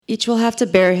Each will have to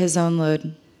bear his own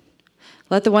load.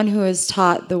 Let the one who is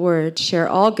taught the word share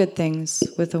all good things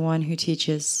with the one who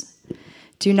teaches.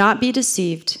 Do not be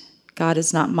deceived. God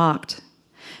is not mocked.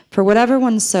 For whatever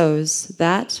one sows,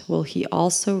 that will he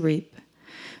also reap.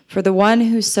 For the one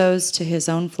who sows to his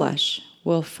own flesh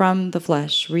will from the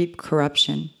flesh reap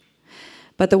corruption.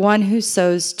 But the one who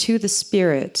sows to the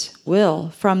Spirit will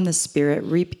from the Spirit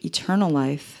reap eternal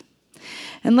life.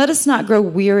 And let us not grow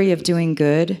weary of doing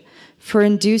good, for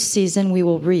in due season we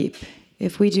will reap,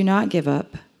 if we do not give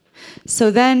up.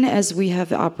 So then, as we have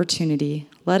the opportunity,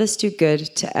 let us do good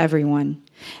to everyone,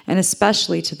 and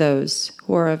especially to those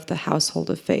who are of the household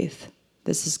of faith.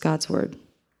 This is God's word.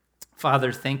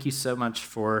 Father, thank you so much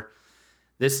for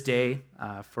this day,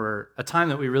 for a time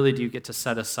that we really do get to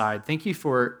set aside. Thank you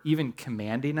for even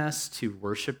commanding us to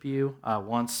worship you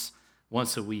once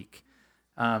a week.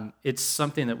 It's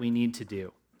something that we need to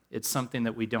do. It's something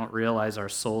that we don't realize our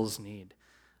souls need.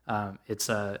 It's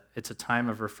a time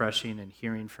of refreshing and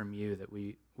hearing from you that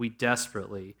we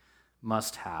desperately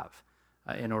must have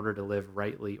in order to live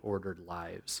rightly ordered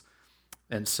lives.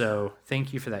 And so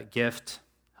thank you for that gift.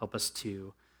 Help us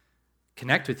to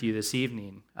connect with you this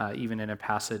evening, even in a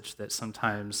passage that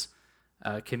sometimes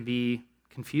can be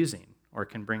confusing or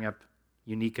can bring up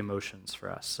unique emotions for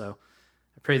us. So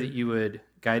I pray that you would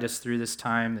guide us through this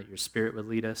time, that your Spirit would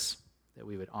lead us, that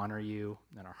we would honor you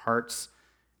in our hearts,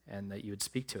 and that you would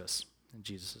speak to us. In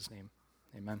Jesus' name,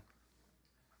 amen.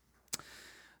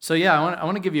 So yeah, I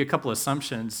want to give you a couple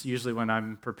assumptions. Usually when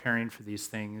I'm preparing for these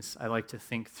things, I like to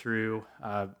think through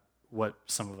what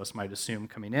some of us might assume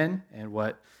coming in and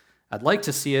what I'd like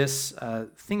to see us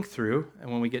think through,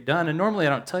 and when we get done, and normally I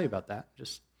don't tell you about that,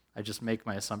 I just make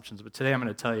my assumptions, but today I'm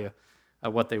going to tell you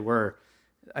what they were.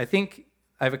 I think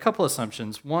I have a couple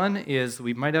assumptions. One is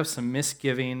we might have some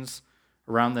misgivings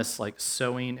around this like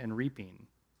sowing and reaping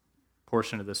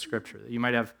portion of the scripture. We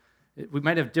might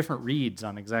have different reads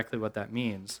on exactly what that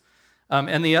means.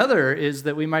 And the other is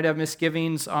that we might have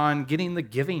misgivings on getting the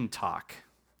giving talk.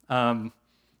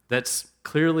 That's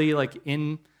clearly like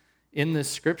in this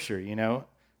scripture,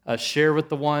 share with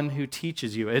the one who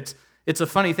teaches you. It's a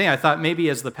funny thing. I thought maybe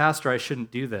as the pastor I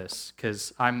shouldn't do this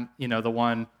because I'm, the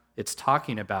one it's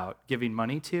talking about giving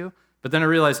money to. But then I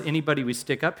realized anybody we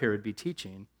stick up here would be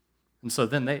teaching. And so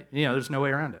then there's no way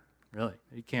around it, really.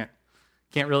 You can't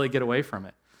really get away from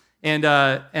it.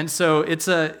 And so it's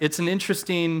an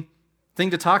interesting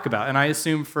thing to talk about. And I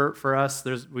assume for us,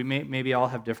 we maybe all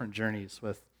have different journeys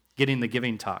with getting the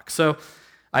giving talk. So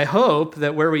I hope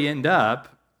that where we end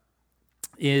up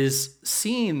is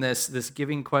seeing this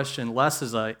giving question less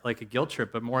as like a guilt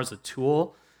trip, but more as a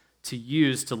tool to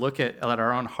use to look at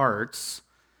our own hearts,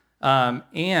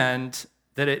 and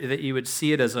that you would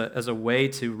see it as a way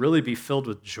to really be filled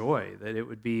with joy, that it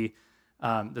would be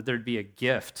that there'd be a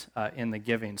gift in the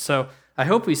giving. So I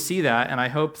hope we see that, and I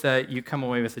hope that you come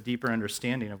away with a deeper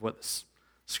understanding of what this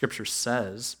scripture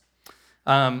says.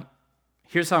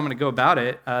 Here's how I'm going to go about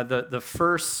it. The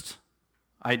first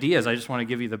idea is I just want to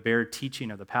give you the bare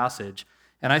teaching of the passage,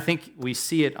 and I think we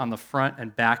see it on the front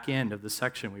and back end of the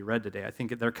section we read today. I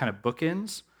think they're kind of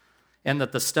bookends, and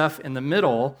that the stuff in the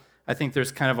middle, I think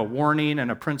there's kind of a warning and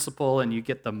a principle, and you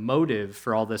get the motive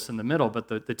for all this in the middle, but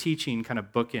the teaching kind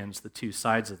of bookends the two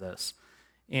sides of this.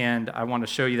 And I want to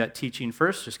show you that teaching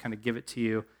first, just kind of give it to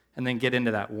you, and then get into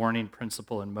that warning,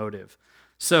 principle, and motive.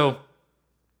 So,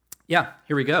 yeah,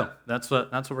 here we go. That's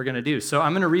what we're going to do. So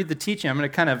I'm going to read the teaching. I'm going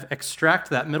to kind of extract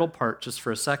that middle part just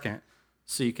for a second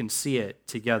so you can see it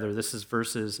together. This is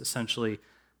verses essentially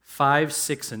 5,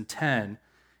 6, and 10.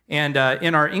 And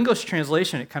in our English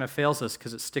translation, it kind of fails us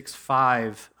because it sticks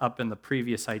 5 up in the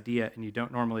previous idea, and you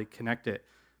don't normally connect it,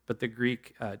 but the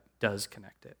Greek does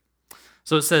connect it.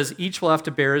 So it says, each will have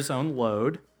to bear his own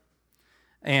load,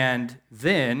 and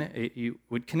then you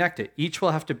would connect it. Each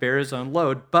will have to bear his own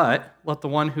load, but let the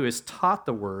one who is taught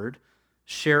the word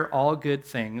share all good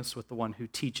things with the one who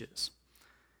teaches.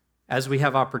 As we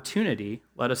have opportunity,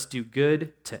 let us do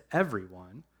good to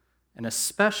everyone, and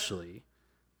especially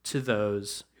to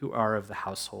those who are of the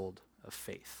household of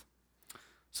faith.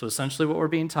 So essentially what we're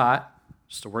being taught,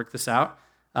 just to work this out,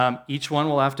 each one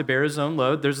will have to bear his own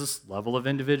load. There's this level of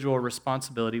individual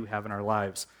responsibility we have in our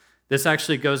lives. This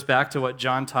actually goes back to what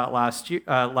John taught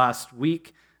last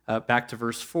week, back to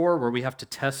verse 4, where we have to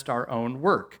test our own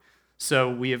work. So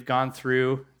we have gone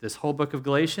through this whole book of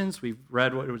Galatians. We've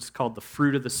read what was called the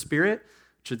fruit of the Spirit,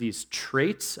 which are these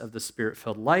traits of the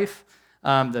Spirit-filled life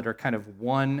that are kind of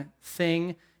one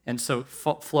thing. And so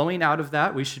flowing out of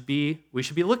that, we should be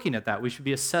looking at that. We should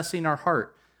be assessing our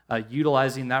heart,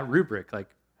 utilizing that rubric, like,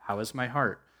 how is my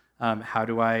heart? How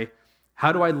do I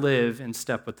live in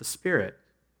step with the Spirit?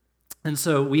 And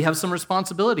so we have some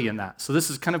responsibility in that. So this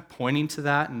is kind of pointing to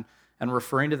that and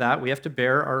referring to that. We have to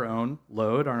bear our own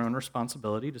load, our own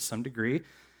responsibility to some degree.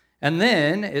 And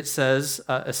then it says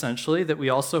essentially that we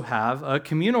also have a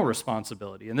communal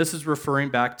responsibility. And this is referring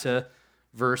back to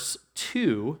verse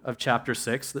 2 of chapter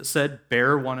 6 that said,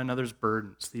 bear one another's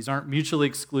burdens. These aren't mutually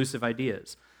exclusive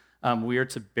ideas. We are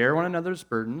to bear one another's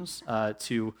burdens,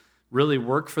 to really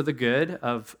work for the good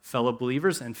of fellow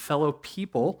believers and fellow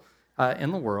people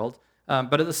in the world.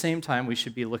 But at the same time, we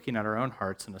should be looking at our own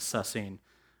hearts and assessing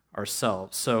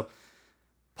ourselves. So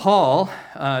Paul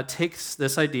takes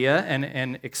this idea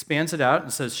and expands it out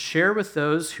and says, share with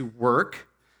those who work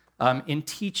in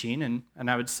teaching,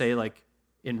 and I would say like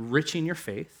enriching your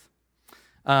faith.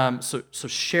 So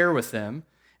share with them.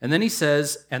 And then he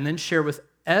says, and then share with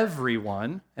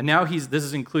everyone. And now this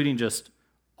is including just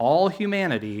all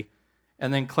humanity,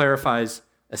 and then clarifies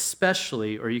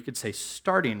especially, or you could say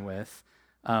starting with,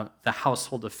 the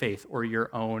household of faith or your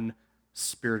own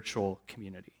spiritual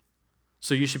community.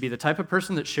 So you should be the type of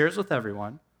person that shares with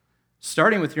everyone,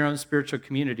 starting with your own spiritual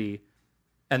community,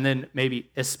 and then maybe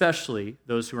especially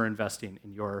those who are investing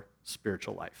in your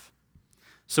spiritual life.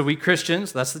 So we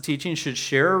Christians, that's the teaching, should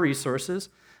share our resources.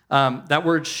 That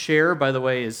word share, by the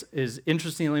way, is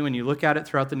interestingly, when you look at it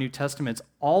throughout the New Testament, it's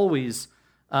always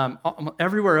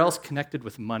everywhere else connected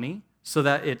with money, so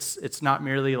that it's not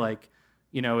merely like,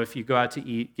 if you go out to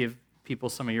eat, give people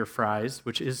some of your fries,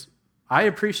 which is, I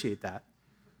appreciate that.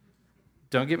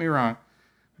 Don't get me wrong.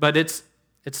 But it's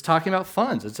talking about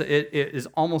funds. It is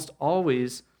almost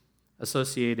always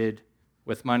associated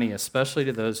with money, especially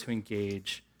to those who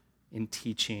engage in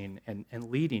teaching and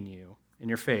leading you in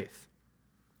your faith.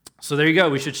 So there you go.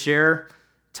 We should share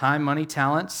time, money,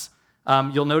 talents.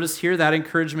 You'll notice here that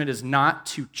encouragement is not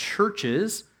to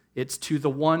churches, it's to the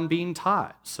one being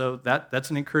taught. So that's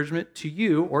an encouragement to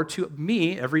you or to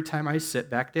me every time I sit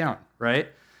back down, right?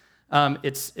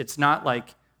 It's not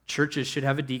like churches should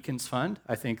have a deacons fund.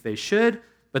 I think they should,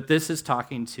 but this is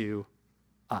talking to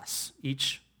us,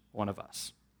 each one of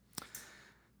us.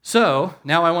 So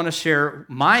now I want to share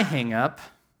my hang-up,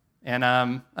 and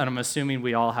I'm assuming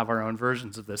we all have our own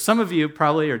versions of this. Some of you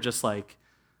probably are just like,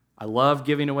 I love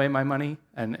giving away my money,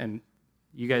 and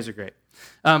you guys are great.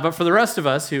 But for the rest of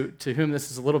us to whom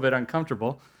this is a little bit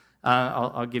uncomfortable,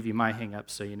 I'll give you my hang-up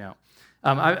so you know.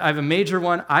 I have a major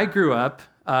one. I grew up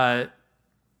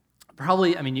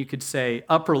probably, you could say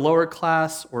upper lower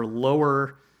class or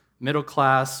lower middle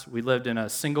class. We lived in a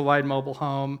single-wide mobile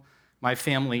home. My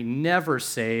family never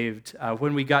saved.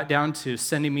 When we got down to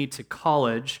sending me to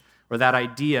college, or that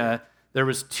idea, there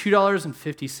was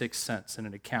 $2.56 in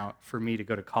an account for me to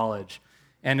go to college.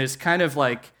 And it's kind of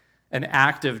like an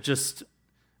act of just,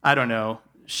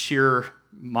 sheer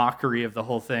mockery of the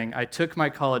whole thing. I took my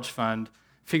college fund,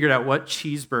 figured out what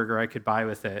cheeseburger I could buy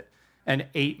with it, and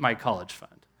ate my college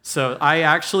fund. So I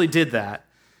actually did that.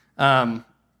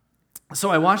 So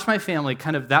I watched my family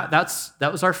kind of, that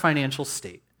was our financial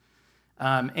state.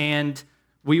 And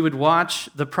we would watch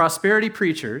the prosperity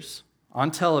preachers on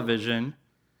television,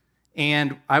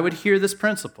 and I would hear this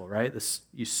principle, right? This,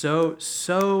 you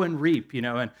sow and reap,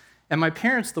 and my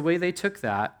parents, the way they took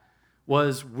that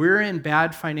was, we're in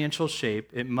bad financial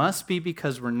shape. It must be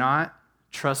because we're not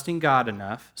trusting God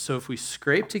enough. So if we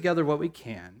scrape together what we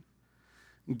can,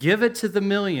 give it to the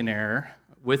millionaire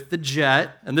with the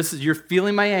jet, and you're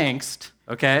feeling my angst,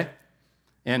 okay?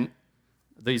 And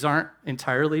these aren't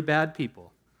entirely bad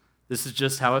people. This is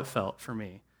just how it felt for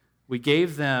me. We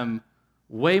gave them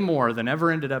way more than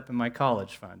ever ended up in my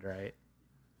college fund, right?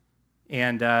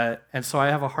 And so I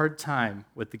have a hard time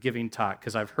with the giving talk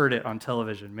because I've heard it on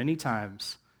television many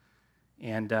times,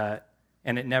 and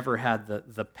it never had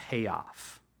the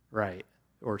payoff, right?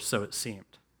 Or so it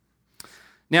seemed.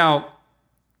 Now,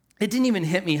 it didn't even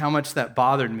hit me how much that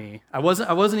bothered me. I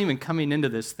wasn't even coming into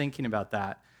this thinking about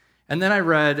that. And then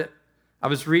I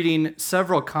was reading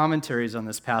several commentaries on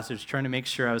this passage, trying to make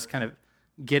sure I was kind of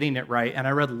getting it right, and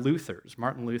I read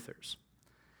Martin Luther's.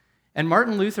 And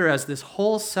Martin Luther has this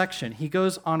whole section. He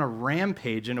goes on a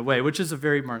rampage in a way, which is a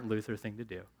very Martin Luther thing to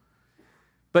do.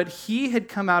 But he had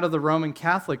come out of the Roman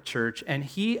Catholic Church, and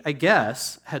he, I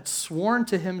guess, had sworn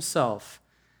to himself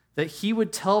that he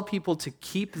would tell people to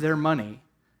keep their money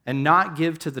and not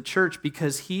give to the church,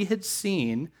 because he had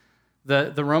seen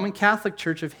the Roman Catholic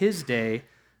Church of his day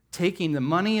taking the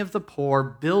money of the poor,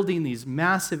 building these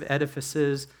massive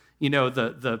edifices.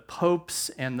 The popes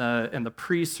and the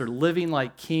priests are living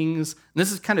like kings. And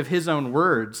this is kind of his own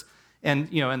words. And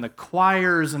the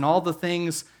choirs and all the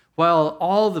things, while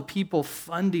all the people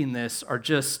funding this are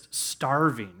just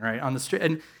starving, right, on the street.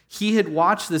 And he had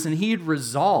watched this, and he had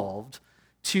resolved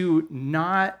to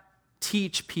not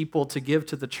teach people to give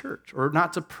to the church or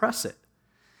not to press it.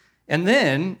 And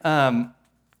then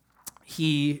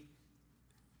he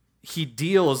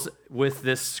deals with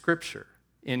this scripture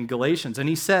in Galatians, and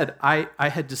he said, I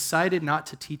had decided not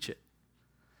to teach it.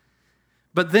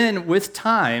 But then with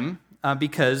time,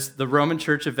 because the Roman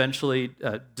church eventually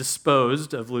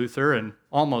disposed of Luther and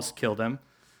almost killed him,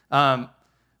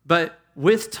 but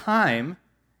with time,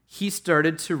 he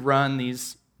started to run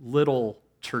these little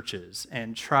churches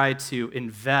and try to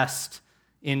invest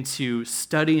into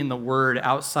studying the word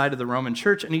outside of the Roman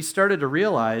church. And he started to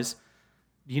realize,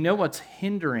 you know what's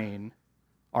hindering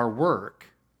our work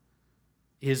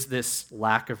is this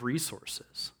lack of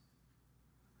resources.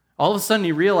 All of a sudden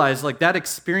he realized like that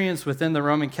experience within the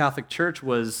Roman Catholic Church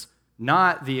was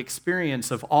not the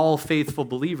experience of all faithful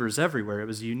believers everywhere. It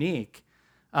was unique.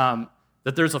 That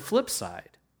there's a flip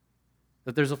side.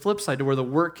 That there's a flip side to where the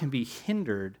work can be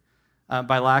hindered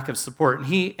by lack of support.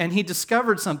 And he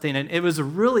discovered something, and it was a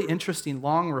really interesting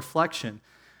long reflection.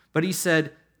 But he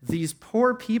said, these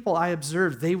poor people I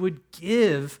observed, they would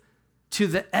give to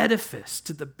the edifice,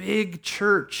 to the big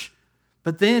church.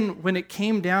 But then when it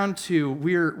came down to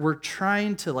we're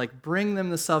trying to like bring them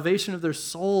the salvation of their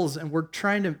souls, and we're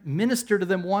trying to minister to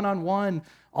them one-on-one,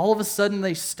 all of a sudden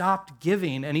they stopped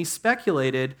giving. And he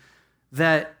speculated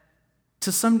that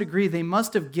to some degree they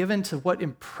must have given to what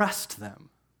impressed them,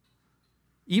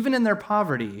 even in their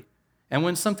poverty. And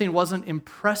when something wasn't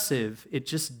impressive, it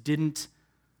just didn't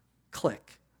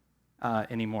click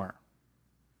anymore.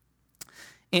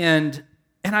 And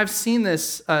I've seen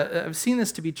this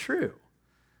to be true.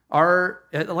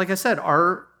 Like I said,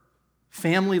 our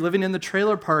family living in the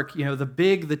trailer park, the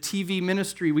TV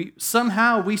ministry, we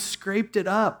scraped it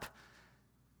up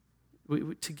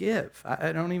to give.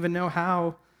 I don't even know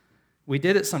how we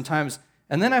did it sometimes.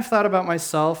 And then I've thought about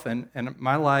myself and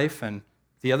my life and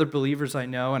the other believers I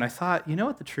know, and I thought, you know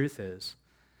what the truth is?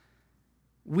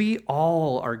 We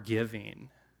all are giving.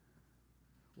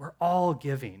 We're all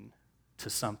giving to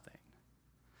something.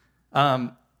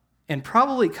 And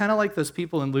probably kind of like those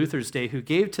people in Luther's day who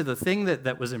gave to the thing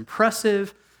that was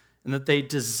impressive and that they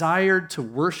desired to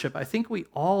worship. I think we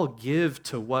all give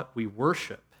to what we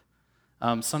worship.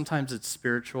 Sometimes it's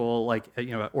spiritual,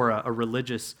 or a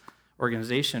religious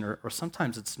organization, or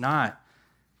sometimes it's not.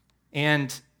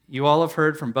 And you all have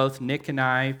heard from both Nick and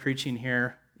I preaching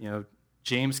here,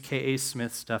 James K.A.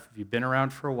 Smith stuff. If you've been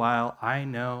around for a while, I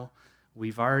know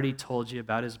we've already told you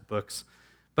about his books.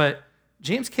 But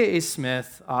James K.A.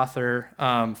 Smith, author,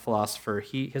 philosopher,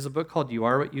 he has a book called You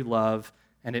Are What You Love,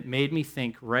 and it made me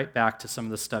think right back to some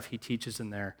of the stuff he teaches in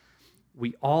there.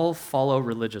 We all follow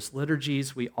religious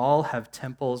liturgies, we all have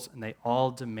temples, and they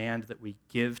all demand that we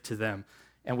give to them.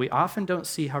 And we often don't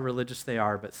see how religious they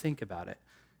are, but think about it.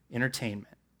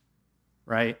 Entertainment,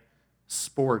 right?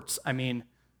 Sports. I mean,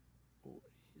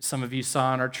 some of you saw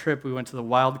on our trip, we went to the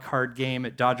wild card game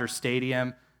at Dodger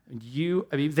Stadium.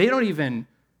 They don't even...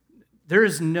 There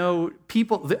is no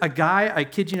people, a guy, I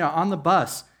kid you not, on the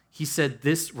bus, he said,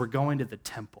 we're going to the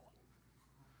temple.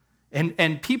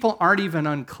 And people aren't even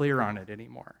unclear on it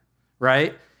anymore,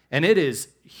 right? And it is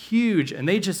huge. And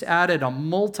they just added a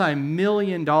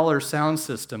multi-million-dollar sound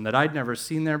system that I'd never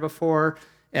seen there before,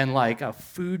 and like a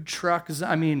food truck.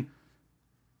 I mean,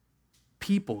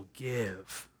 people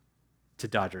give to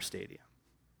Dodger Stadium,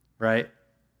 right?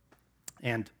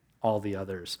 And all the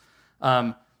others.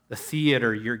 The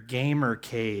theater, your gamer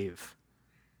cave.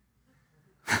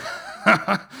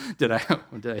 Did I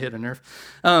hit a nerve?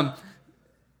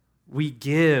 We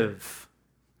give,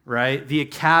 right? The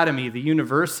academy, the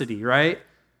university, right?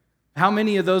 How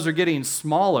many of those are getting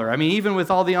smaller? I mean, even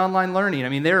with all the online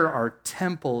learning, there are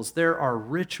temples, there are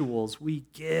rituals. We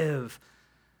give.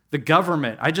 The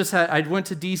government. I went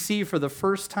to D.C. for the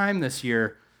first time this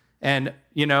year, and,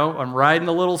 I'm riding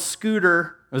a little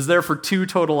scooter. I was there for 2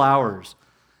 total hours.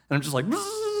 And I'm just like,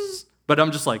 but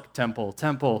I'm just like, temple,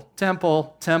 temple,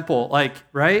 temple, temple,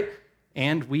 right?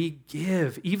 And we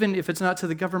give, even if it's not to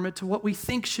the government, to what we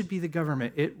think should be the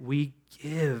government. We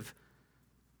give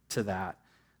to that.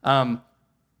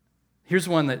 Here's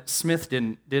one that Smith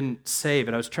didn't say,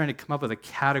 but I was trying to come up with a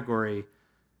category,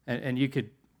 and you could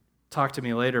talk to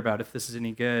me later about if this is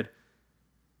any good.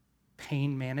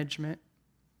 Pain management.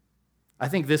 I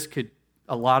think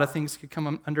a lot of things could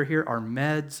come under here. Our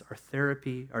meds, our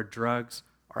therapy, our drugs,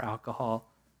 our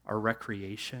alcohol, our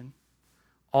recreation.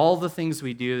 All the things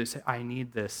we do that say, I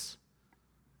need this,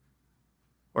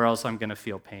 or else I'm going to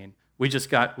feel pain.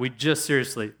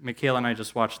 Seriously, Michaela and I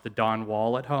just watched the Don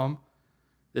Wall at home.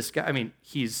 This guy,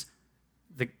 he's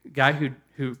the guy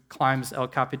who climbs El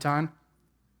Capitan.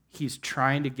 He's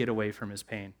trying to get away from his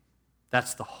pain.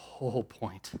 That's the whole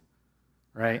point.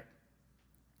 right?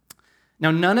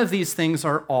 Now, none of these things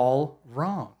are all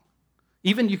wrong.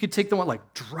 Even you could take the one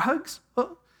like drugs.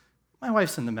 Oh, my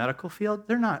wife's in the medical field.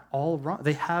 They're not all wrong.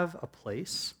 They have a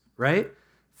place, right?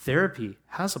 Therapy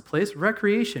has a place.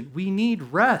 Recreation. We need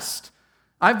rest.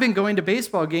 I've been going to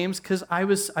baseball games because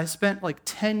I spent like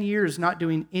 10 years not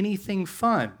doing anything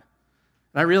fun.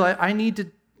 And I realized I need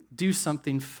to do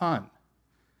something fun.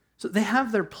 So they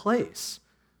have their place,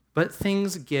 but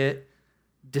things get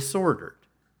disordered.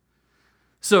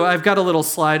 So I've got a little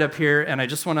slide up here, and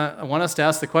I want us to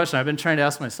ask the question. I've been trying to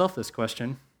ask myself this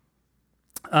question.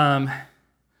 Based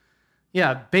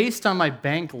on my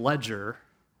bank ledger,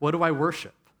 what do I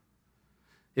worship?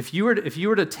 If you were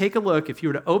to take a look, if you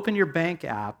were to open your bank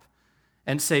app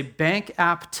and say, "Bank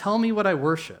app, tell me what I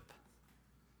worship,"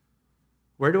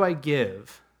 where do I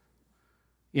give?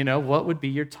 What would be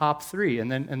your top 3?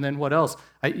 And then what else?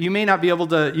 You may not be able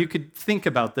to, you could think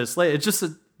about this later. It's just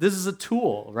this is a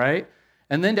tool, right?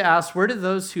 And then to ask, where do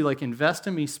those who invest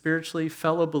in me spiritually,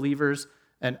 fellow believers,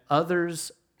 and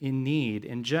others in need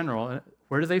in general,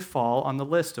 where do they fall on the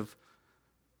list of,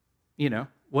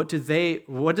 what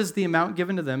does the amount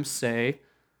given to them say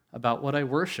about what I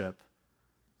worship?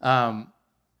 I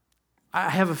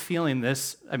have a feeling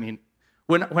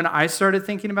when I started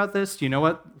thinking about this, do you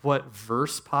know what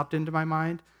verse popped into my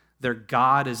mind? Their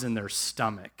God is in their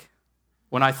stomach.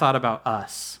 When I thought about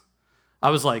us, I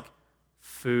was like,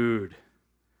 food.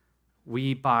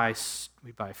 We buy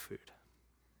food.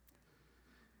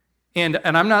 And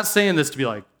I'm not saying this to be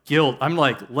like guilt. I'm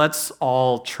like, let's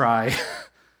all try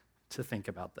to think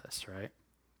about this, right?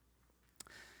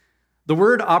 The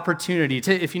word opportunity,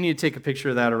 if you need to take a picture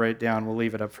of that or write it down, we'll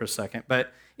leave it up for a second.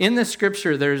 But in the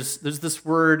scripture, there's this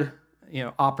word,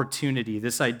 opportunity,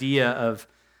 this idea of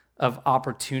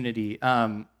opportunity.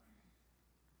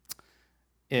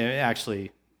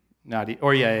 Actually, not,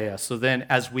 or yeah. So then,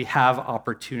 as we have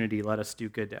opportunity, let us do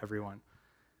good to everyone.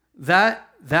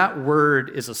 That word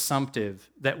is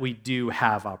assumptive that we do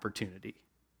have opportunity.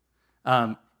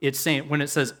 It's saying, when it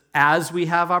says as we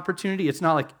have opportunity, it's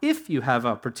not like if you have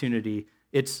opportunity,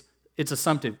 it's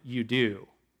assumptive, you do.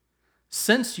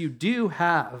 Since you do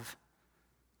have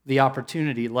the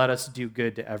opportunity, let us do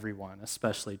good to everyone,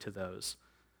 especially to those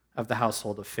of the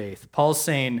household of faith. Paul's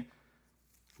saying,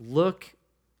 look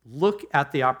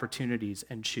at the opportunities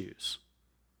and choose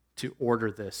to order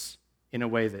this in a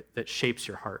way that shapes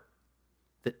your heart,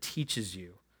 that teaches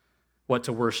you what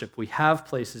to worship. We have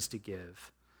places to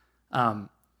give.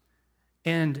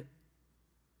 And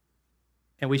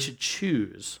we should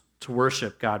choose to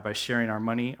worship God by sharing our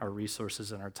money, our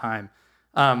resources, and our time,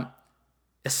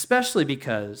 especially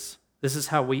because this is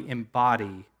how we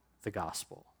embody the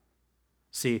gospel.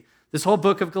 See, this whole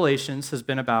book of Galatians has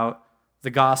been about the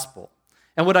gospel.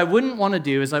 And what I wouldn't want to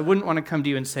do is I wouldn't want to come to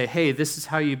you and say, hey, this is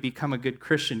how you become a good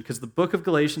Christian, because the book of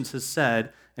Galatians has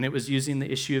said, and it was using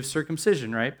the issue of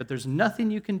circumcision, right? But there's nothing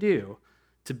you can do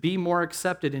to be more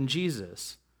accepted in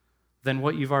Jesus than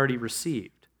what you've already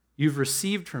received. You've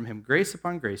received from him grace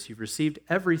upon grace. You've received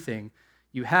everything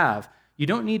you have. You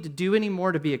don't need to do any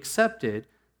more to be accepted.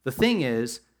 The thing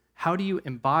is, how do you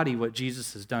embody what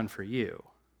Jesus has done for you?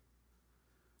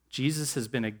 Jesus has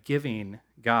been a giving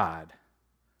God.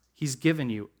 He's given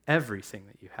you everything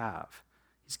that you have.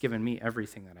 He's given me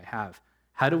everything that I have.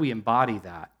 How do we embody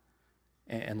that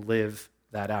and live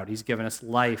that out? He's given us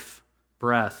life,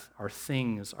 breath, our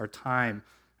things, our time,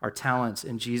 our talents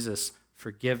in Jesus,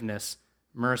 forgiveness,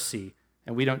 mercy,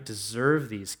 and we don't deserve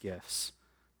these gifts,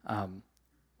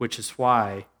 which is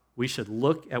why we should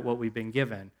look at what we've been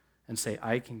given and say,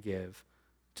 I can give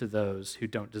to those who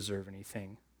don't deserve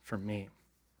anything from me.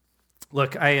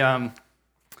 Look, I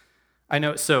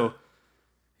know, so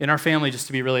in our family, just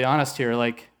to be really honest here,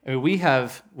 we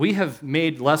have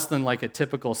made less than a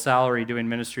typical salary doing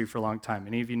ministry for a long time.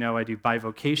 Many of you know I do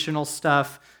bivocational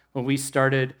stuff. When we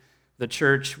started the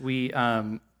church, we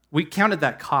counted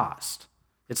that cost.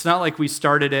 It's not like we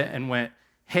started it and went,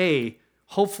 hey,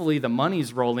 hopefully the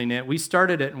money's rolling in. We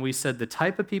started it and we said the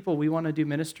type of people we want to do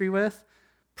ministry with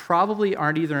probably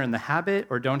aren't either in the habit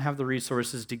or don't have the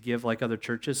resources to give like other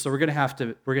churches. So we're gonna have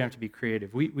to be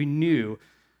creative. We knew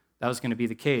that was going to be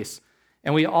the case.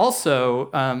 And we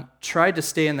also tried to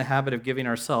stay in the habit of giving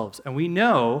ourselves. And we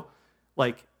know,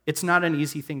 it's not an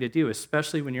easy thing to do,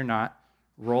 especially when you're not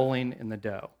rolling in the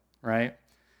dough, right?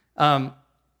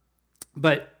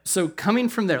 But so coming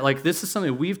from there, this is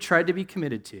something we've tried to be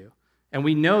committed to. And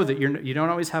we know that you don't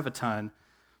always have a ton.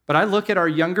 But I look at our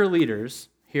younger leaders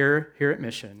here at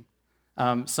Mission,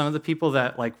 some of the people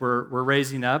that we're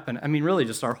raising up, and I mean really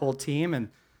just our whole team and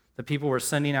the people we're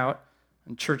sending out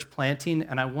and church planting,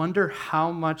 and I wonder how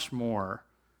much more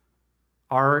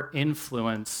our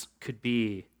influence could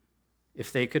be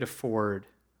if they could afford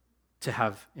to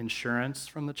have insurance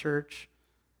from the church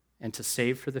and to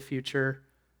save for the future,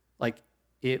 like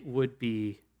it would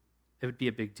be a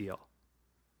big deal.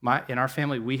 In our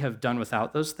family, we have done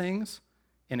without those things,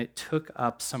 and it took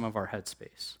up some of our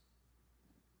headspace.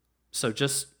 So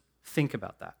just think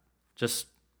about that. Just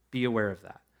be aware of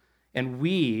that. And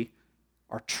we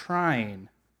are trying,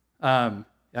 and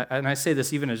I say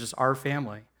this even as just our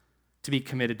family, to be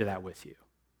committed to that with you.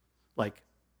 Like,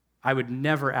 I would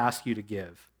never ask you to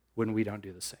give when we don't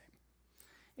do the same.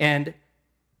 And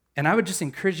I would just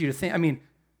encourage you to think, I mean,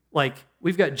 like,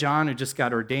 we've got John who just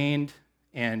got ordained,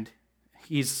 and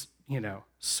he's,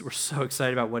 we're so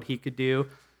excited about what he could do.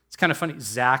 It's kind of funny,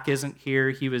 Zach isn't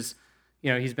here. He was,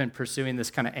 he's been pursuing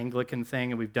this kind of Anglican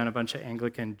thing, and we've done a bunch of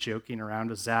Anglican joking around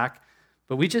with Zach.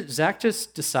 But Zach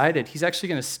just decided he's actually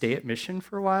going to stay at Mission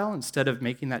for a while instead of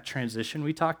making that transition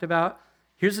we talked about.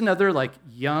 Here's another like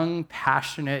young,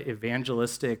 passionate,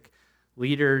 evangelistic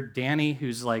leader, Danny,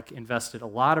 who's like invested a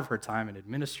lot of her time in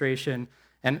administration.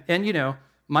 And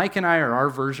Mike and I are our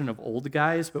version of old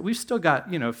guys, but we've still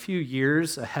got, a few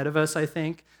years ahead of us, I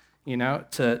think,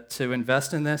 to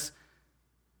invest in this.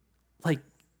 Like,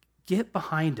 get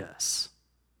behind us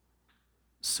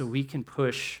so we can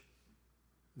push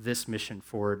this mission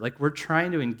forward. Like, we're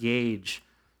trying to engage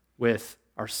with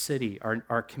our city,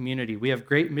 our community. We have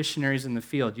great missionaries in the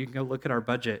field. You can go look at our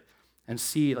budget and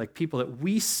see like people that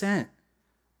we sent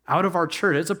out of our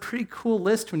church. It's a pretty cool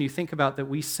list when you think about that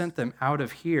we sent them out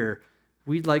of here.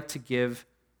 We'd like to give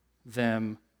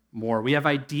them more. We have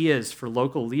ideas for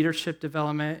local leadership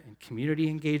development and community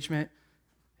engagement.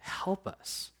 Help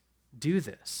us do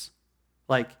this.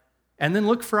 And then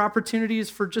look for opportunities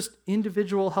for just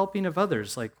individual helping of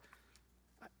others. Like,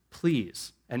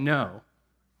 please, and no,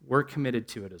 we're committed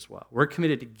to it as well. We're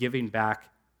committed to giving back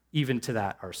even to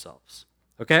that ourselves.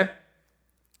 Okay?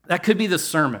 That could be the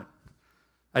sermon.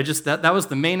 That was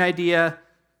the main idea,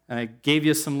 and I gave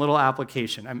you some little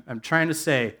application. I'm trying to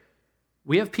say,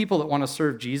 we have people that want to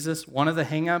serve Jesus. One of the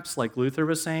hangups, like Luther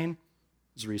was saying,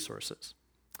 is resources.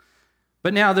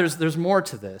 But now there's more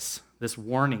to this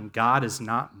warning. God is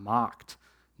not mocked.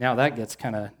 Now that gets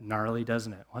kind of gnarly,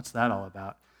 doesn't it? What's that all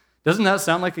about? Doesn't that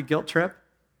sound like a guilt trip?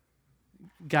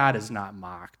 God is not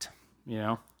mocked,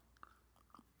 A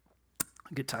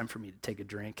good time for me to take a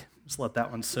drink. Just let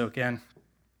that one soak in.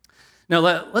 Now,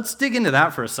 let's dig into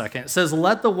that for a second. It says,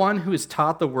 let the one who is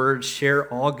taught the word share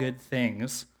all good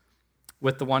things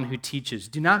with the one who teaches.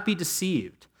 Do not be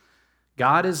deceived.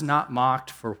 God is not mocked,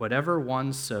 for whatever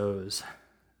one sows,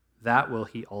 that will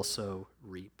he also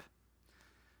reap.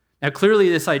 Now, clearly,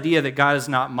 this idea that God is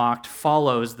not mocked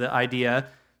follows the idea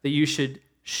that you should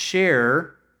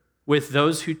share with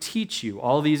those who teach you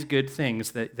all these good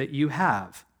things that you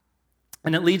have.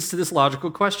 And it leads to this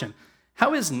logical question.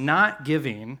 How is not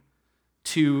giving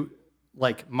to,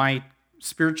 like, my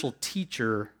spiritual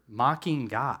teacher mocking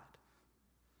God?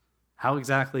 How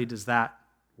exactly does that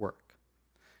work?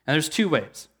 And there's two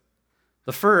ways.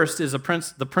 The first is the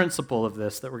principle of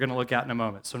this that we're going to look at in a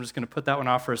moment. So I'm just going to put that one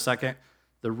off for a second,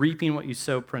 the reaping what you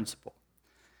sow principle.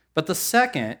 But the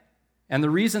second, and the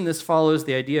reason this follows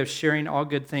the idea of sharing all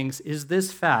good things, is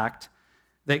this fact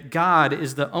that God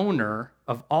is the owner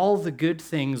of all the good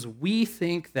things we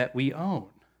think that we own.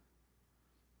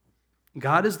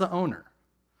 God is the owner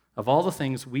of all the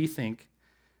things we think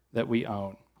that we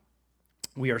own.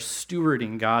 We are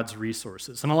stewarding God's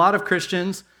resources. And a lot of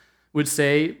Christians would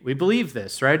say, we believe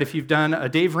this, right? If you've done a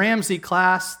Dave Ramsey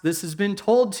class, this has been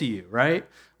told to you, right?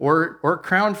 Or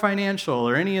Crown Financial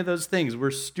or any of those things. We're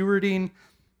stewarding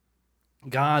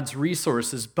God's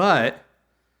resources. But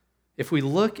if we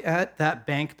look at that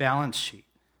bank balance sheet,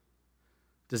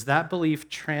 does that belief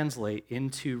translate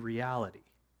into reality?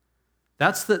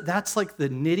 That's like the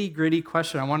nitty-gritty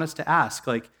question I want us to ask.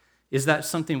 Like, is that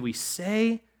something we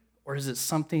say, or is it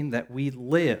something that we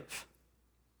live?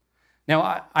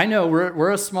 Now, I know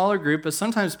we're a smaller group, but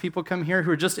sometimes people come here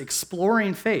who are just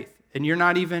exploring faith, and you're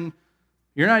not even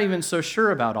so sure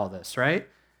about all this, right?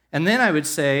 And then I would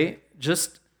say,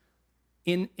 just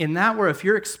in that where if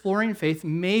you're exploring faith,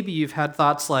 maybe you've had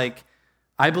thoughts like,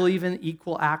 I believe in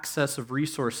equal access of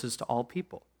resources to all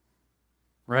people,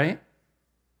 right?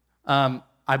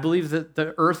 I believe that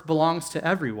the earth belongs to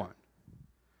everyone.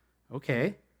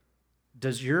 Okay.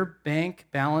 Does your bank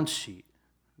balance sheet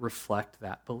reflect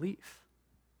that belief?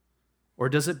 Or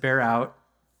does it bear out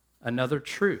another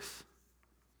truth?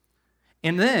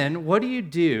 And then, what do you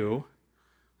do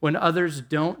when others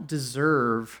don't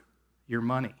deserve your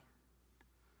money?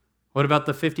 What about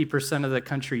the 50% of the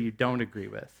country you don't agree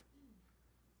with?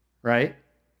 Right?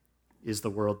 Is the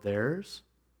world theirs?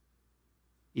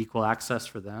 Equal access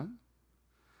for them?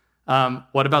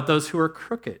 What about those who are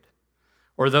crooked?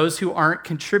 Or those who aren't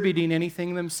contributing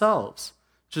anything themselves?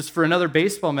 Just for another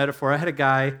baseball metaphor, I had a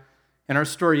guy in our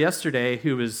store yesterday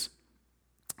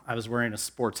I was wearing a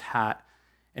sports hat,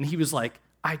 and he was like,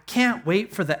 I can't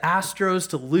wait for the Astros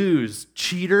to lose,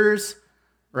 cheaters,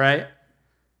 right?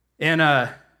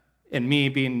 And me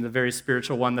being the very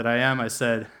spiritual one that I am, I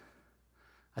said,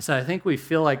 I think we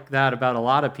feel like that about a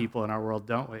lot of people in our world,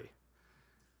 don't we?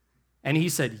 And he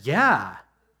said, yeah.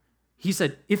 He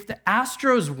said, if the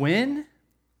Astros win,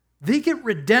 they get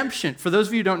redemption. For those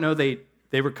of you who don't know, they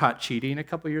were caught cheating a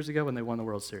couple years ago when they won the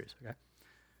World Series, okay?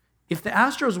 If the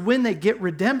Astros win, they get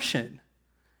redemption.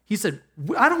 He said,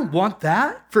 I don't want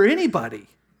that for anybody.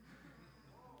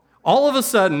 All of a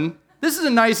sudden, this is a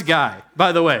nice guy,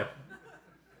 by the way.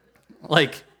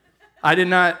 Like, I did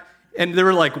not, and there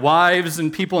were like wives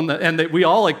and people, we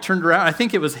all like turned around. I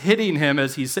think it was hitting him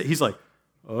as he said, he's like,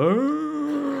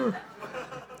 oh.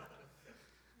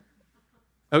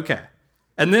 Okay.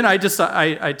 And then I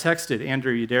texted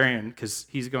Andrew Udarian because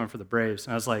he's going for the Braves,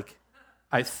 and I was like,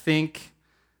 I think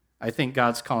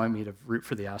God's calling me to root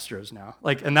for the Astros now.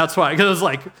 Like, and that's why, because I was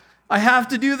like, I have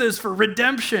to do this for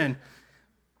redemption.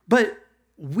 But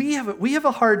we have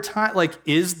a hard time. Like,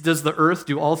 does the earth,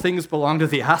 do all things belong to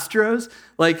the Astros?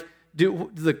 Like,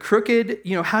 do the crooked,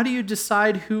 how do you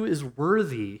decide who is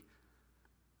worthy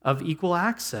of equal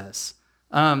access?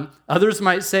 Others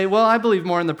might say, well, I believe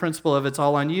more in the principle of it's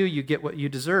all on you, you get what you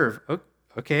deserve.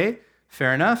 Okay,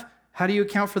 fair enough. How do you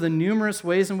account for the numerous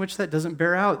ways in which that doesn't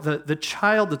bear out? The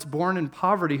child that's born in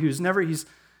poverty, he's never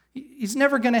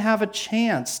going to have a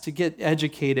chance to get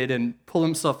educated and pull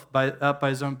himself up by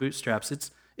his own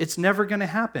bootstraps. It's never going to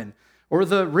happen. Or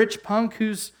the rich punk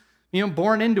who's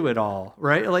born into it all,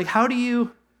 right? Like,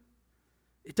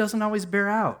 it doesn't always bear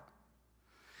out.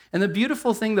 And the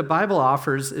beautiful thing the Bible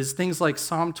offers is things like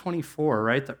Psalm 24,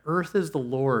 right? The earth is the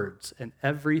Lord's and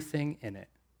everything in it.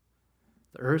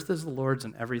 The earth is the Lord's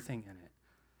and everything in it.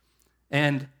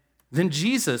 And then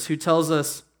Jesus, who tells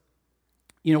us,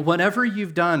 whatever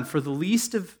you've done for the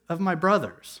least of my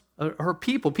brothers, or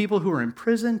people who are in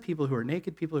prison, people who are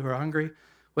naked, people who are hungry,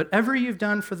 whatever you've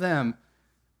done for them,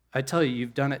 I tell you,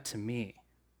 you've done it to me.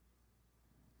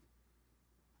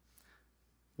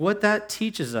 What that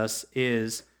teaches us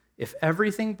is if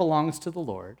everything belongs to the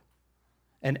Lord,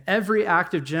 and every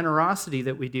act of generosity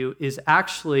that we do is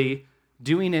actually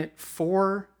doing it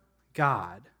for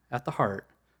God at the heart,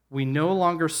 we no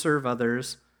longer serve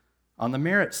others on the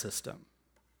merit system.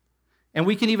 And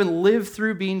we can even live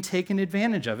through being taken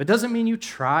advantage of. It doesn't mean you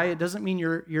try. It doesn't mean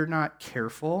you're not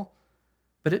careful.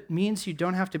 But it means you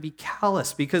don't have to be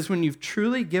callous, because when you've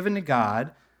truly given to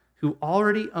God, who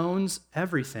already owns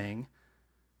everything,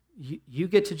 you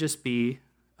get to just be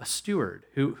a steward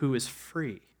who is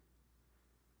free.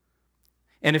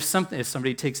 And if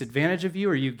somebody takes advantage of you,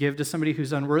 or you give to somebody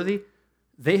who's unworthy,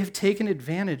 they have taken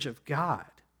advantage of God.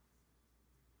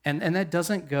 And that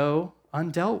doesn't go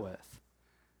undealt with.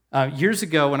 Years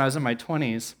ago, when I was in my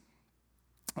 20s,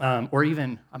 or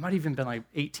even, I might have even been like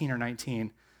 18 or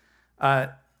 19, I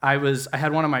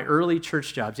had one of my early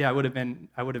church jobs. Yeah, I would have been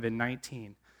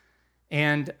 19.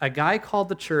 And a guy called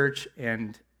the church,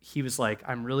 and he was like,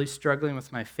 I'm really struggling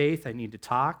with my faith. I need to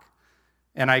talk.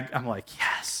 And I'm like,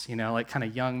 yes, like kind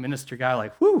of young minister guy,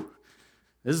 like, whoo,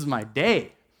 this is my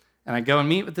day. And I go and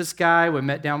meet with this guy. We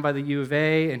met down by the U of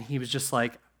A, and he was just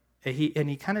like, he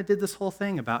kind of did this whole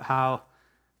thing about how,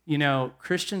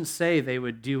 Christians say they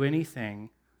would do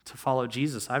anything to follow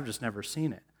Jesus. I've just never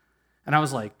seen it. And I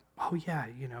was like, oh yeah,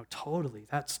 totally.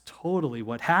 That's totally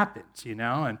what happens,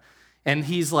 And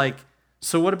he's like,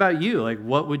 so what about you? Like,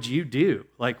 what would you do?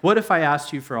 Like, what if I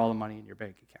asked you for all the money in your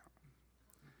bank account?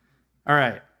 All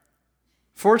right.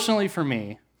 Fortunately for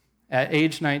me, at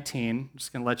age 19, I'm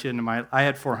just going to let you into I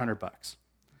had $400.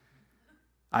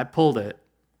 I pulled it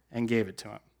and gave it to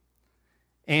him.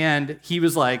 And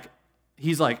he's like,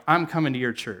 I'm coming to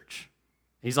your church.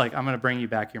 He's like, I'm going to bring you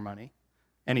back your money.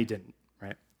 And he didn't,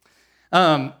 right?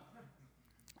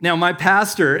 Now my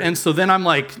pastor, and so then I'm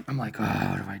like, oh, what do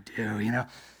I do,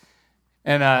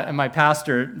 And my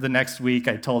pastor, the next week,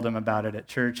 I told him about it at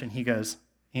church, and he goes,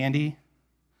 Andy,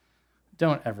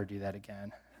 don't ever do that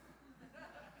again.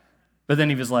 But then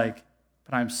he was like,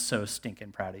 but I'm so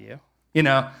stinking proud of you,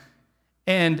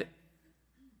 And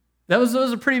that was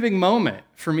a pretty big moment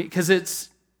for me, because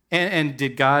and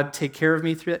did God take care of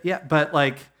me through that? Yeah, but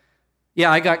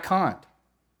I got conned.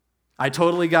 I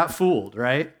totally got fooled,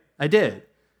 right? I did.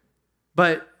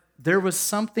 But there was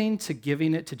something to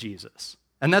giving it to Jesus.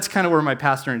 And that's kind of where my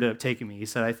pastor ended up taking me. He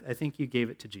said, I think you gave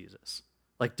it to Jesus.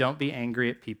 Like, don't be angry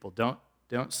at people. Don't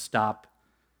stop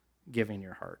giving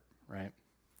your heart, right?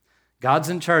 God's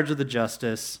in charge of the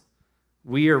justice.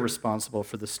 We are responsible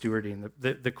for the stewarding.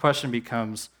 The question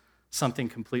becomes something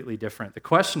completely different. The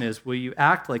question is, will you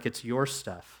act like it's your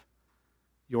stuff,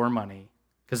 your money?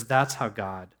 Because that's how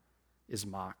God is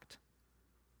mocked.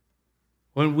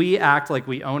 When we act like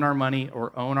we own our money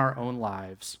or own our own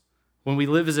lives, when we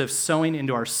live as if sowing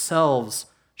into ourselves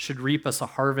should reap us a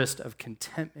harvest of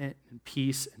contentment and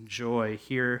peace and joy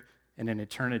here and in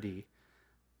eternity,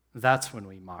 that's when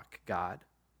we mock God.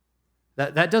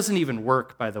 That doesn't even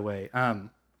work, by the way.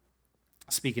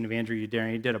 Speaking of Andrew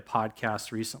Udarian, he did a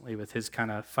podcast recently with his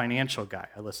kind of financial guy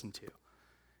I listened to.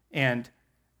 And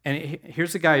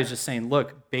here's a guy who's just saying,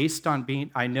 look, based on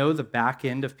I know the back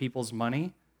end of people's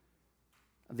money,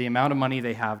 the amount of money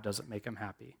they have doesn't make them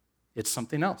happy. It's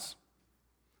something else.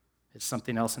 It's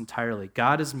something else entirely.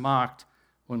 God is mocked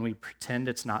when we pretend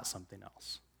it's not something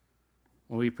else.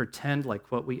 When we pretend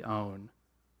like what we own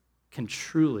can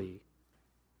truly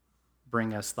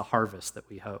bring us the harvest that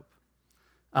we hope.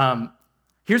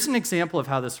 Here's an example of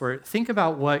how this works. Think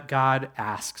about what God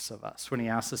asks of us when he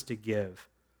asks us to give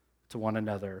to one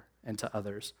another and to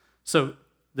others. So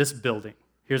this building,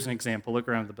 here's an example. Look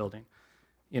around the building.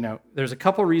 There's a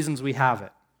couple reasons we have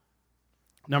it.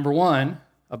 Number one,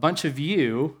 a bunch of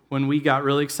you, when we got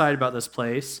really excited about this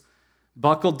place,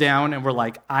 buckled down and were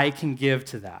like, I can give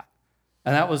to that.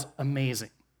 And that was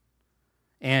amazing.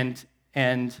 And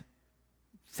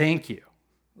thank you.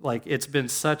 Like, it's been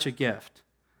such a gift.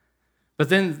 But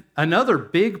then another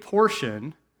big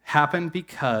portion happened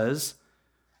because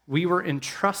we were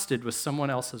entrusted with someone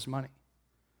else's money.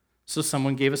 So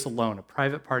someone gave us a loan, a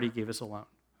private party gave us a loan,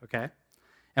 okay?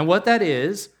 And what that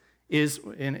is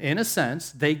in a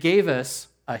sense, they gave us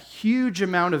a huge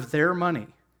amount of their money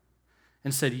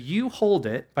and said, you hold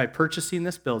it by purchasing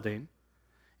this building,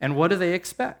 and what do they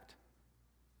expect?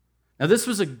 Now, this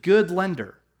was a good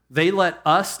lender. They let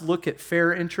us look at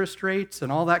fair interest rates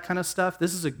and all that kind of stuff.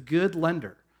 This is a good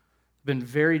lender. Been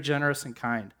very generous and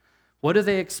kind. What do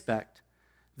they expect?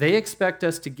 They expect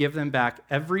us to give them back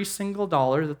every single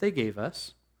dollar that they gave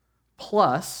us,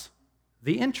 plus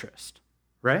the interest,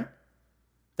 right?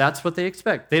 That's what they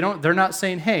expect. They're not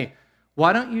saying, hey,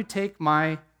 why don't you take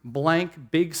my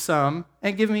blank big sum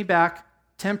and give me back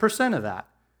 10% of that?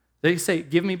 They say,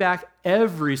 give me back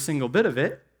every single bit of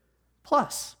it,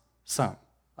 plus some.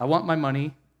 I want my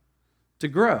money to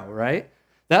grow, right?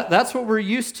 That's what we're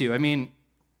used to. I mean,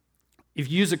 if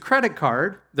you use a credit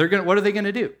card, what are they going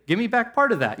to do? Give me back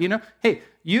part of that. Hey,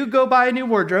 you go buy a new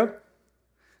wardrobe,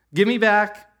 give me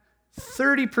back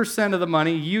 30% of the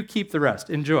money, you keep the rest.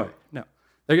 Enjoy. No.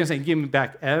 They're going to say, give me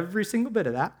back every single bit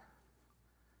of that,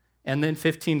 and then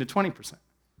 15 to 20%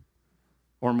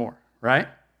 or more, right?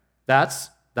 That's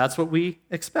what we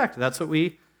expect. That's what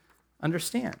we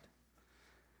understand.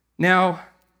 Now,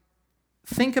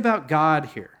 think about God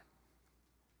here.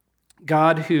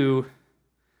 God who,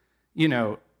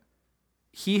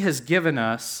 he has given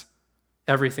us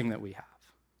everything that we have,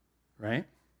 right?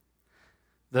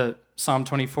 The Psalm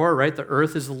 24, right? The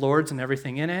earth is the Lord's and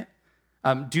everything in it.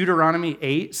 Deuteronomy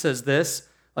 8 says this,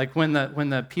 like when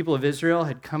the people of Israel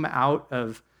had come out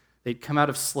of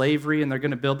slavery and they're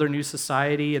going to build their new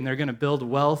society and they're going to build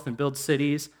wealth and build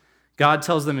cities. God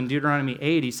tells them in Deuteronomy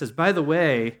 8, he says, by the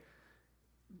way,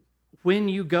 when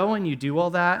you go and you do all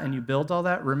that and you build all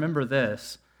that, remember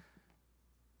this.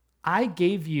 I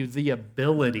gave you the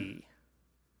ability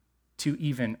to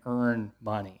even earn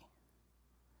money.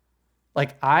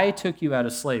 Like, I took you out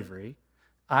of slavery.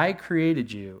 I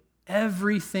created you.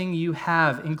 Everything you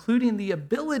have, including the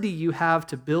ability you have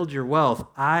to build your wealth,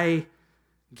 I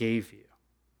gave you.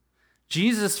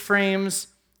 Jesus frames,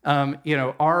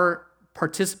 our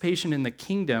participation in the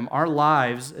kingdom, our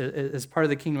lives as part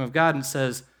of the kingdom of God, and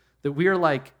says that we're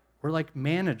like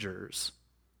managers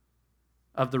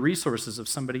of the resources of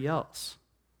somebody else.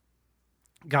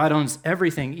 God owns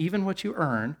everything, even what you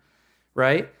earn,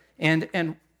 right?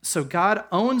 And so God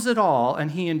owns it all,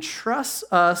 and he entrusts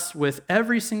us with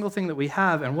every single thing that we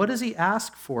have. And what does he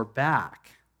ask for back?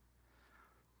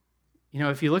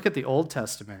 If you look at the Old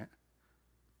Testament,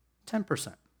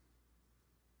 10%.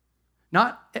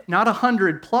 Not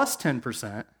 100 plus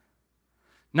 10%,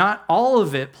 not all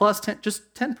of it plus 10,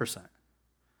 just 10%.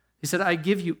 He said, I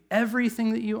give you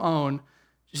everything that you own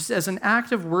just as an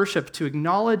act of worship to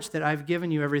acknowledge that I've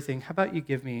given you everything. How about you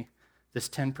give me this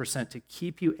 10% to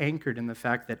keep you anchored in the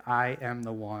fact that I am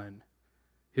the one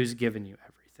who's given you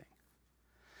everything.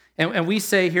 And we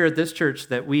say here at this church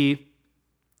that we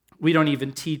don't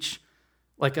even teach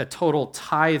like a total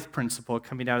tithe principle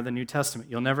coming out of the New Testament.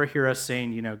 You'll never hear us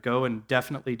saying, go and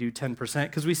definitely do 10%,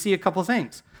 because we see a couple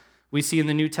things. We see in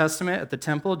the New Testament at the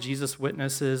temple, Jesus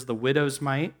witnesses the widow's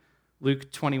mite.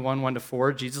 Luke 21,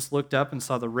 1-4, Jesus looked up and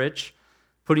saw the rich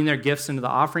putting their gifts into the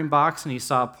offering box, and he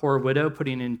saw a poor widow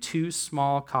putting in 2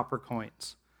 small copper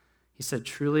coins. He said,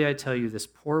 "Truly I tell you, this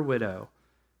poor widow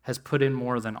has put in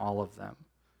more than all of them.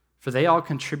 For they all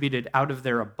contributed out of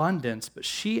their abundance, but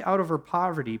she out of her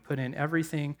poverty put in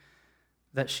everything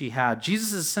that she had."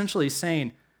 Jesus is essentially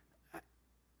saying,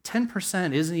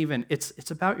 10% isn't even, it's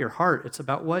about your heart. It's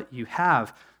about what you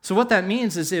have. So what that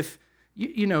means is if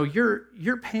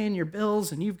you're paying your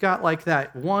bills and you've got like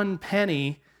that 1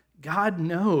 penny, God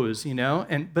knows,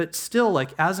 but still,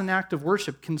 like, as an act of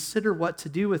worship, consider what to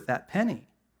do with that penny,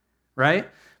 right?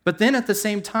 But then at the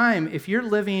same time, if you're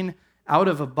living out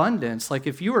of abundance, like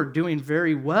if you are doing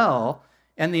very well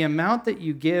and the amount that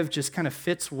you give just kind of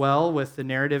fits well with the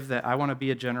narrative that I want to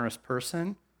be a generous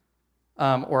person,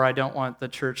 or I don't want the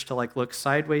church to like look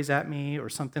sideways at me or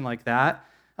something like that,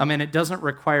 and it doesn't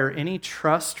require any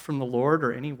trust from the Lord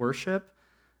or any worship,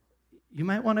 you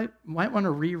might want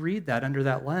to reread that under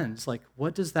that lens. Like,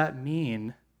 what does that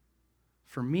mean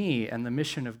for me and the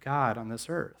mission of God on this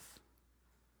earth?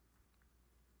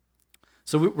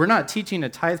 So we're not teaching a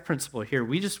tithe principle here.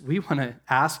 We want to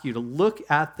ask you to look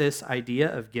at this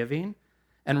idea of giving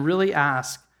and really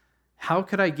ask, how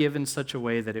could I give in such a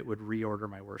way that it would reorder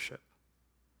my worship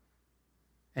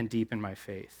and deepen my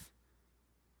faith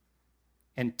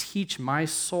and teach my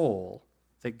soul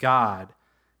that God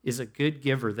is a good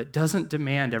giver that doesn't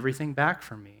demand everything back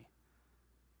from me.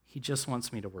 He just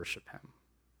wants me to worship him.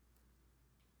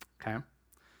 Okay?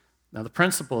 Now the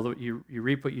principle that you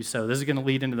reap what you sow, this is going to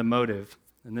lead into the motive,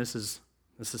 and this is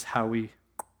how we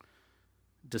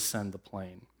descend the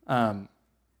plane. I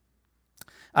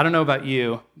don't know about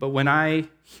you, but when I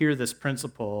hear this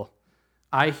principle,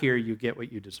 I hear you get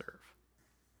what you deserve.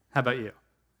 How about you?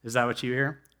 Is that what you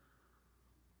hear?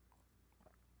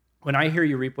 When I hear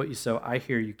you reap what you sow, I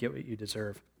hear you get what you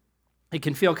deserve. It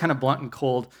can feel kind of blunt and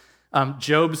cold.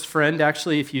 Job's friend,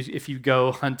 actually, if you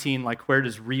go hunting, like where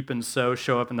does reap and sow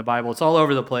show up in the Bible? It's all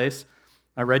over the place.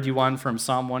 I read you one from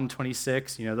Psalm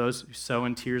 126. Those who sow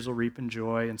in tears will reap in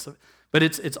joy, and so. But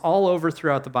it's all over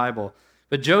throughout the Bible.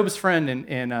 But Job's friend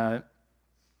in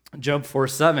Job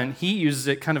 4:7, he uses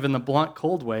it kind of in the blunt,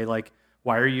 cold way, like,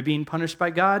 why are you being punished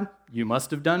by God? You must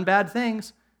have done bad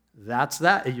things. That's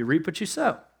that. You reap what you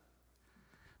sow.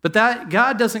 But that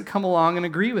God doesn't come along and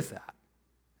agree with that,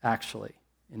 actually,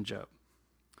 in Job.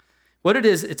 What it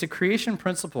is, it's a creation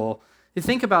principle. You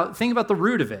think about the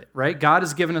root of it, right? God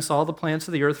has given us all the plants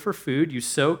of the earth for food. You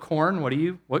sow corn,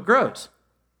 what grows?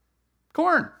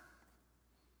 Corn.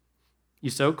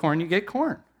 You sow corn, you get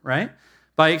corn, right?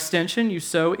 By extension, you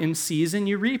sow in season,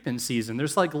 you reap in season.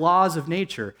 There's like laws of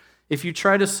nature. If you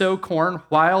try to sow corn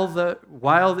while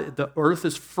the earth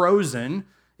is frozen,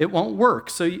 it won't work.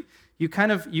 So you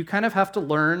kind of have to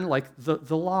learn like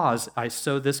the laws. I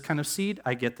sow this kind of seed,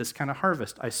 I get this kind of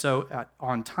harvest. I sow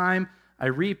on time, I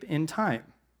reap in time.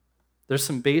 There's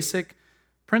some basic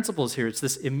principles here. It's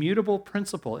this immutable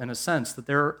principle in a sense that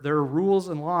there are rules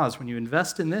and laws. When you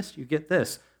invest in this, you get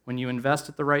this. When you invest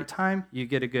at the right time, you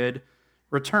get a good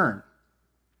return.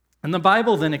 And the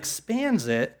Bible then expands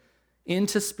it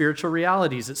into spiritual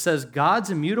realities. It says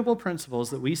God's immutable principles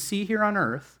that we see here on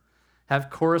earth have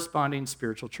corresponding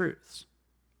spiritual truths,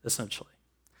 essentially.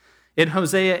 In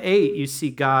Hosea 8, you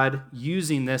see God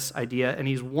using this idea, and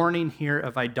he's warning here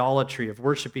of idolatry, of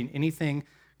worshiping anything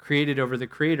created over the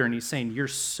Creator. And he's saying, you're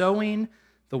sowing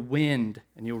the wind,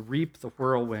 and you'll reap the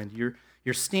whirlwind.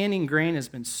 Your standing grain has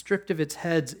been stripped of its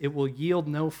heads. It will yield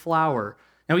no flour.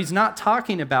 Now, he's not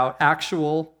talking about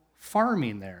actual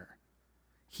farming there.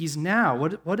 He's now,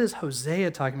 what is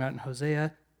Hosea talking about in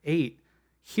Hosea 8?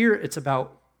 Here, it's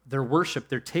about their worship.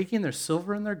 They're taking their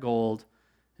silver and their gold.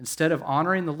 Instead of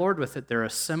honoring the Lord with it, they're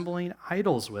assembling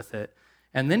idols with it.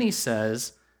 And then he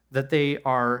says that they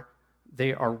are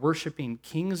worshiping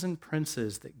kings and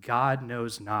princes that God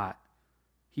knows not.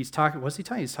 What's he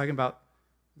talking? He's talking about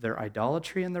their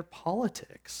idolatry and their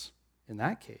politics in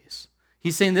that case.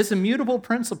 He's saying this immutable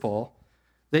principle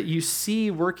that you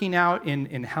see working out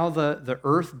in how the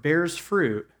earth bears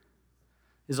fruit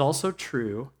is also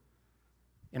true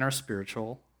in our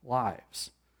spiritual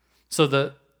lives. So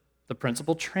the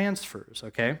principle transfers,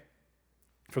 okay,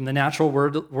 from the natural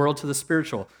world to the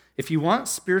spiritual. If you want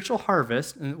spiritual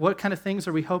harvest, and what kind of things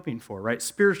are we hoping for, right?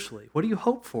 Spiritually, what do you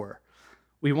hope for?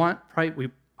 We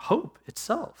hope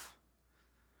itself.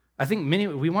 I think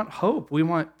we want hope. We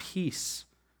want peace.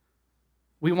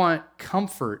 We want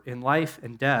comfort in life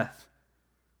and death.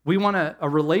 We want a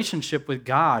relationship with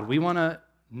God. We want to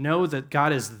know that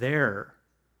God is there,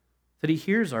 that he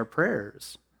hears our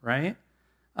prayers, right?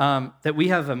 That we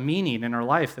have a meaning in our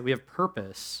life, that we have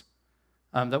purpose,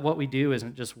 that what we do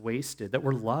isn't just wasted, that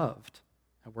we're loved,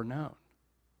 that we're known.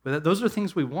 But those are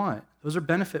things we want. Those are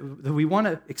benefits that we want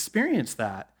to experience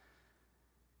that.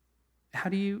 What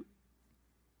do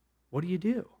you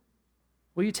do?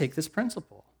 Well, you take this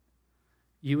principle.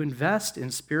 You invest in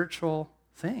spiritual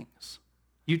things.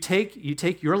 You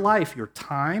take your life, your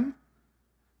time,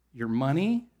 your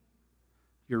money,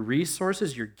 your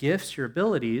resources, your gifts, your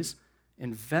abilities,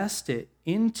 invest it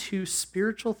into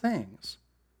spiritual things,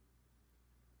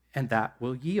 and that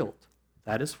will yield.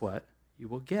 That is what you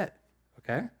will get,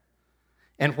 okay?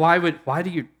 And why do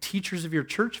your teachers of your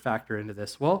church factor into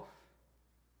this? Well,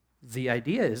 the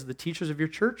idea is the teachers of your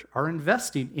church are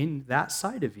investing in that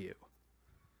side of you.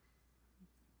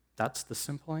 That's the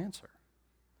simple answer.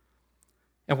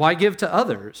 And why give to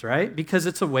others, right? Because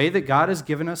it's a way that God has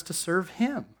given us to serve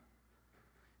him.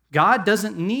 God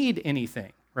doesn't need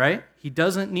anything, right? He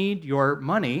doesn't need your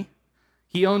money.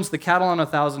 He owns the cattle on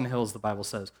 1,000 hills, the Bible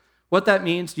says. What that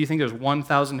means, do you think there's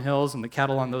 1,000 hills and the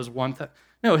cattle on those 1,000?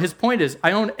 No, his point is,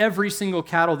 I own every single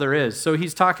cattle there is. So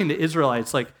he's talking to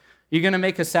Israelites like, you're going to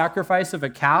make a sacrifice of a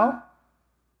cow?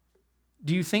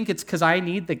 Do you think it's because I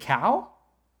need the cow?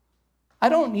 I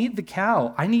don't need the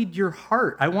cow. I need your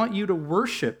heart. I want you to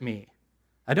worship me.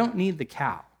 I don't need the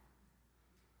cow,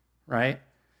 right?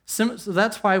 So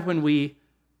that's why when we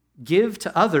give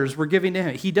to others, we're giving to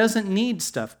him. He doesn't need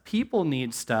stuff. People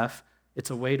need stuff. It's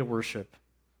a way to worship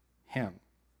him.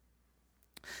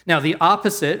 Now, the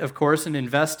opposite, of course, in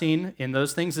investing in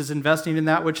those things is investing in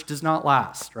that which does not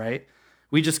last, right?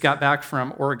 We just got back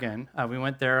from Oregon. We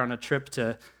went there on a trip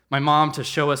to my mom to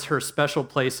show us her special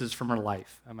places from her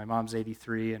life. My mom's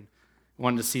 83 and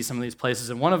wanted to see some of these places.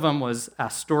 And one of them was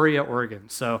Astoria, Oregon.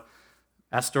 So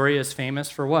Astoria is famous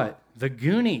for what? The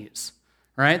Goonies,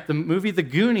 right? The movie The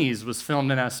Goonies was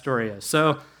filmed in Astoria.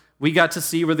 So we got to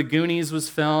see where The Goonies was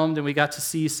filmed, and we got to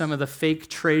see some of the fake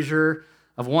treasure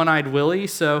of One-Eyed Willie.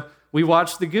 So we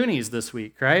watched The Goonies this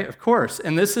week, right? Of course.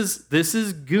 And this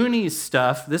is Goonies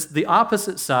stuff. The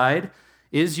opposite side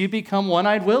is you become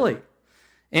One-Eyed Willie.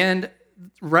 And,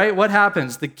 right, what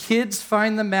happens? The kids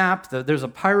find the map. There's a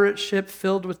pirate ship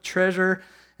filled with treasure,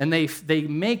 and they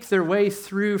make their way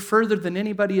through further than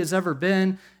anybody has ever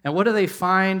been. And what do they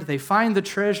find? They find the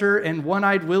treasure and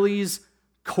One-Eyed Willie's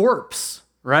corpse,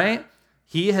 right?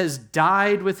 He has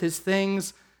died with his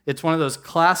things. It's one of those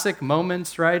classic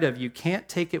moments, right, of you can't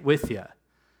take it with you,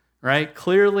 right?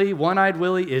 Clearly, One-Eyed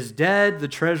Willie is dead. The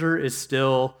treasure is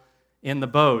still in the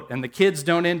boat. And the kids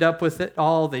don't end up with it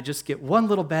all. They just get one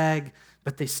little bag,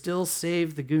 but they still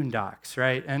save the Goondocks,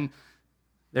 right? And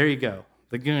there you go,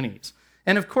 the Goonies.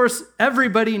 And of course,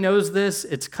 everybody knows this.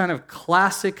 It's kind of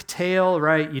classic tale,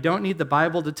 right? You don't need the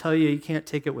Bible to tell you can't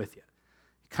take it with you.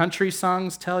 Country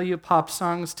songs tell you, pop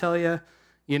songs tell you.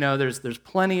 You know, there's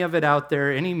plenty of it out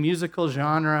there. Any musical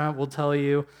genre will tell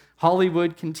you.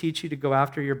 Hollywood can teach you to go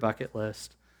after your bucket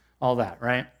list. All that,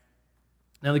 right?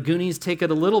 Now, the Goonies take it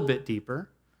a little bit deeper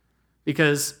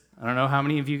because I don't know how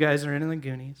many of you guys are into the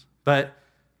Goonies, but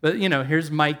you know, here's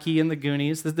Mikey and the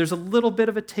Goonies. There's a little bit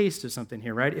of a taste of something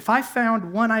here, right? If I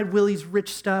found One-Eyed Willie's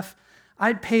rich stuff,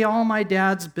 I'd pay all my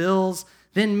dad's bills.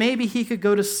 Then maybe he could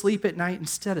go to sleep at night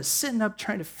instead of sitting up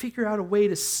trying to figure out a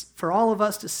way for all of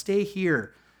us to stay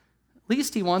here. At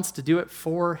least he wants to do it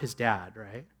for his dad,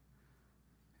 right?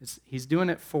 He's doing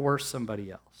it for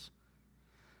somebody else.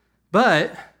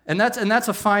 But, and that's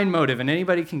a fine motive, and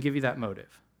anybody can give you that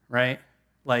motive, right?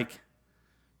 Like,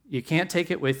 you can't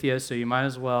take it with you, so you might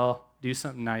as well do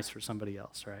something nice for somebody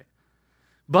else, right?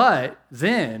 But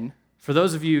then, for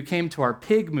those of you who came to our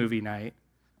pig movie night,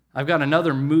 I've got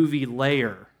another movie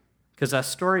layer, because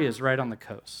Astoria is right on the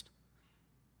coast.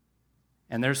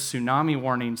 And there's tsunami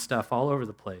warning stuff all over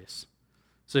the place.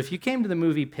 So if you came to the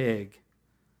movie Pig,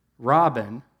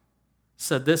 Robin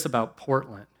said this about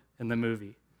Portland in the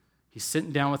movie. He's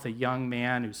sitting down with a young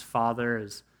man whose father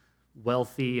is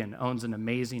wealthy and owns an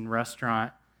amazing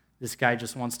restaurant. This guy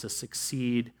just wants to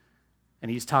succeed.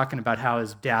 And he's talking about how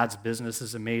his dad's business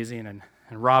is amazing. And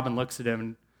Robin looks at him,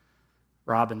 and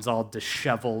Robin's all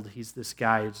disheveled. He's this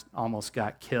guy who's almost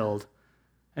got killed.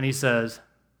 And he says,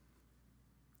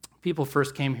 people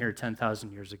first came here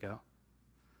 10,000 years ago.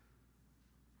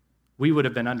 We would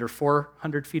have been under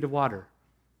 400 feet of water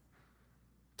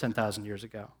 10,000 years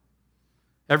ago.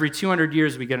 Every 200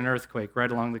 years, we get an earthquake right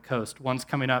along the coast. One's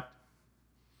coming up.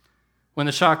 When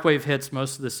the shock wave hits,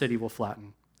 most of the city will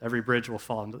flatten. Every bridge will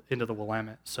fall into the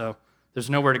Willamette. So there's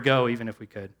nowhere to go, even if we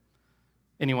could.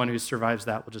 Anyone who survives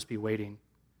that will just be waiting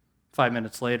 5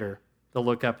 minutes later, they'll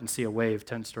look up and see a wave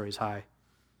 10 stories high.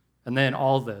 And then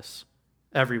all this,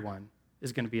 everyone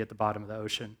is going to be at the bottom of the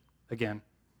ocean again.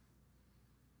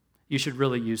 You should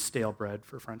really use stale bread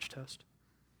for French toast.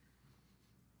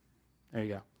 There you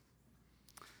go.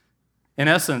 In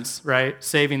essence, right,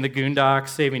 saving the Goondocks,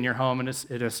 saving your home in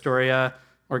Astoria,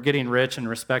 or getting rich and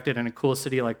respected in a cool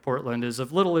city like Portland is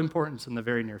of little importance in the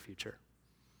very near future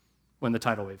when the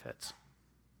tidal wave hits,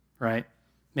 right?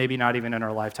 Maybe not even in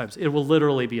our lifetimes. It will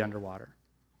literally be underwater,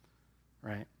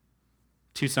 right?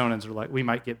 Tucsonans are like, we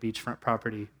might get beachfront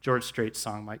property. George Strait's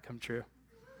song might come true,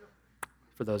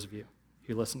 for those of you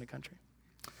who listen to country.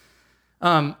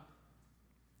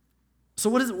 So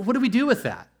what do we do with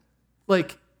that?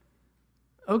 Like,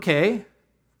 okay,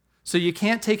 so you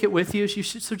can't take it with you,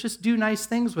 so just do nice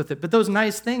things with it. But those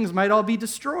nice things might all be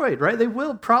destroyed, right? They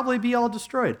will probably be all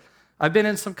destroyed. I've been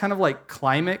in some kind of like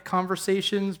climate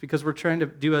conversations because we're trying to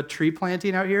do a tree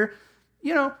planting out here.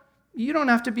 You know, you don't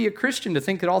have to be a Christian to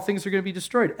think that all things are going to be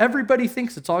destroyed. Everybody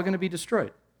thinks it's all going to be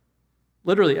destroyed.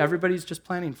 Literally, everybody's just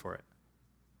planning for it.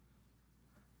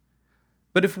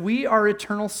 But if we are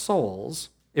eternal souls,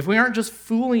 if we aren't just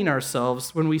fooling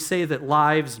ourselves when we say that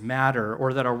lives matter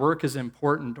or that our work is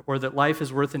important or that life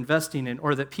is worth investing in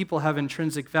or that people have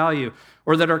intrinsic value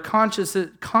or that our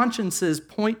consciences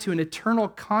point to an eternal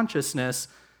consciousness,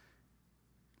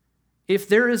 if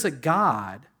there is a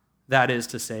God, that is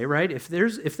to say, right? If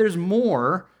there's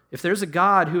more, if there's a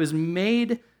God who has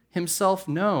made himself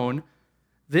known,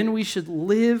 then we should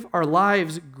live our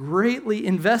lives greatly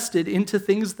invested into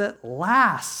things that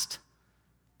last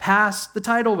past the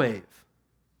tidal wave,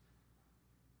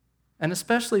 and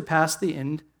especially past the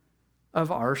end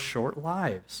of our short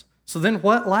lives. So then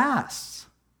what lasts?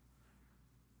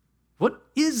 What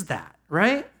is that,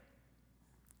 right?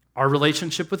 Our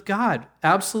relationship with God,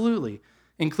 absolutely,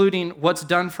 including what's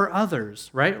done for others,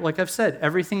 right? Like I've said,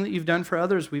 everything that you've done for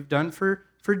others, we've done for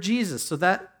Jesus, so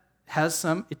that has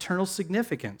some eternal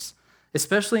significance,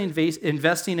 especially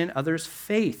investing in others'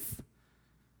 faith.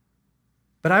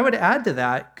 But I would add to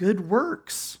that good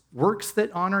works, works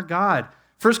that honor God.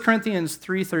 1 Corinthians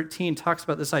 3:13 talks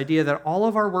about this idea that all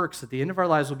of our works at the end of our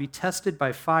lives will be tested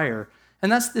by fire.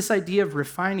 And that's this idea of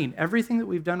refining. Everything that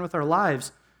we've done with our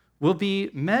lives will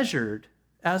be measured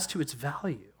as to its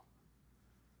value,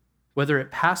 whether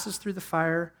it passes through the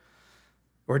fire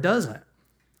or doesn't.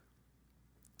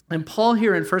 And Paul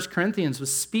here in 1 Corinthians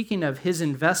was speaking of his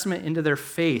investment into their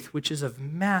faith, which is of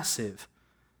massive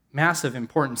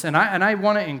importance. And I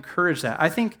want to encourage that. I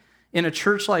think in a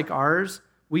church like ours,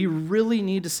 we really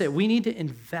need to say, we need to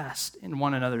invest in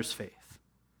one another's faith.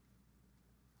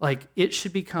 Like, it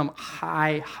should become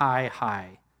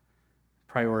high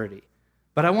priority.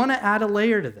 But I want to add a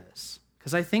layer to this,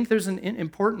 because I think there's an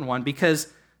important one,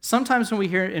 because sometimes when we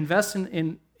hear invest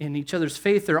in each other's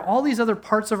faith, there are all these other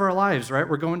parts of our lives, right?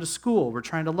 We're going to school, we're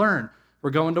trying to learn,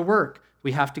 we're going to work,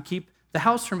 we have to keep the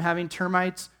house from having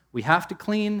termites, we have to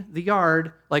clean the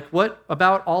yard. Like, what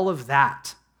about all of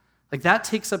that? Like, that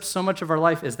takes up so much of our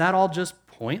life. Is that all just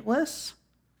pointless?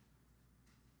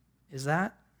 Is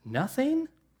that nothing?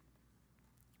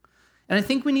 And I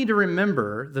think we need to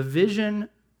remember the vision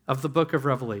of the book of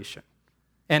Revelation.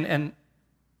 And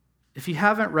if you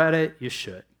haven't read it, you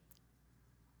should.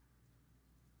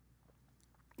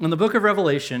 In the book of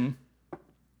Revelation,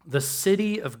 the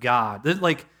city of God,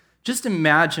 like, just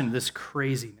imagine this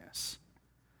craziness.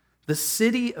 The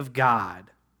city of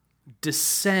God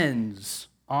descends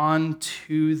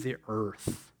onto the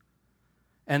earth,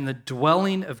 and the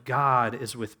dwelling of God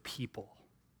is with people.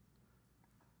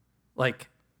 Like,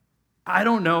 I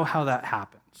don't know how that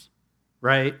happens,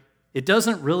 right? It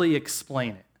doesn't really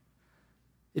explain it.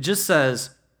 It just says,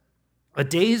 a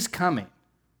day's coming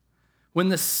when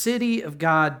the city of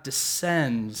God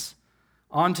descends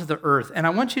onto the earth. And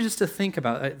I want you just to think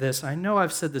about this. I know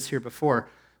I've said this here before.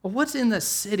 Well, what's in the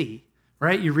city,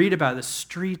 right? You read about it. The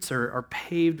streets are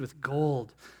paved with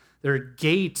gold. There are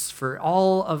gates for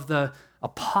all of the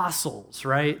apostles,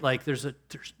 right? Like there's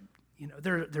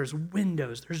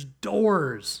windows, there's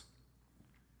doors.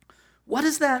 What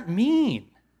does that mean?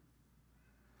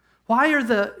 Why are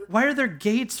there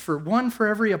gates for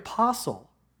every apostle?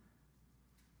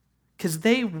 Because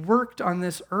they worked on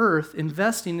this earth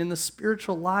investing in the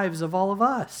spiritual lives of all of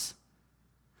us.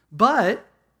 But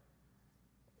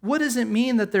what does it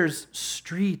mean that there's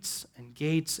streets and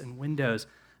gates and windows?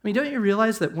 I mean, don't you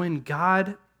realize that when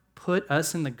God put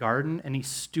us in the garden and he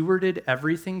stewarded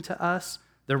everything to us,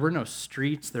 there were no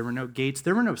streets, there were no gates,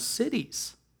 there were no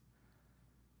cities.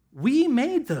 We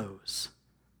made those.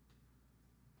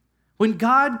 When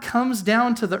God comes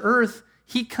down to the earth,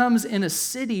 he comes in a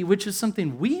city, which is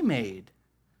something we made,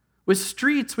 with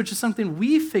streets, which is something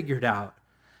we figured out.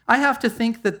 I have to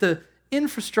think that the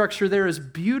infrastructure there is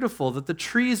beautiful, that the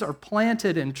trees are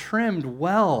planted and trimmed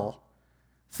well.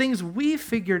 Things we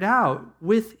figured out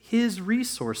with his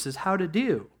resources how to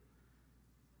do.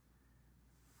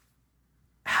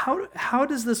 How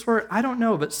does this work? I don't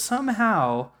know, but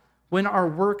somehow when our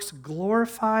works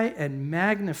glorify and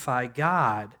magnify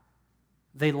God,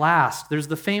 they last. There's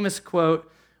the famous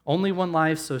quote, "Only one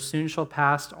life, so soon shall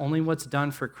pass. Only what's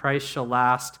done for Christ shall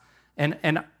last."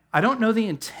 And I don't know the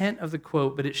intent of the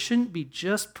quote, but it shouldn't be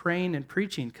just praying and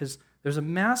preaching, because there's a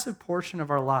massive portion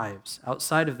of our lives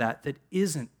outside of that that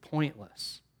isn't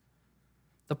pointless.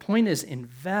 The point is,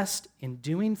 invest in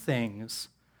doing things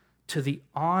to the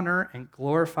honor and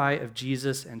glorify of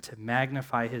Jesus and to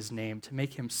magnify his name, to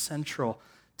make him central,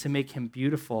 to make him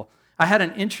beautiful. I had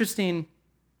an interesting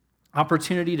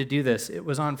opportunity to do this. It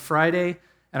was on Friday,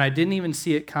 and I didn't even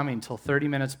see it coming until 30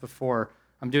 minutes before.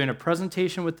 I'm doing a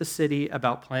presentation with the city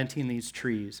about planting these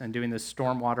trees and doing this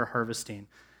stormwater harvesting.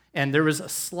 And there was a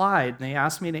slide, and they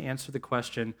asked me to answer the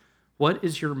question, what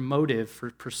is your motive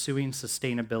for pursuing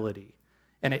sustainability?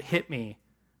 And it hit me,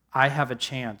 I have a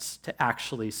chance to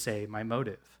actually say my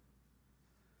motive.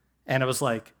 And I was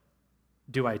like,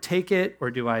 do I take it or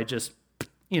do I just,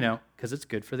 because it's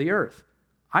good for the earth?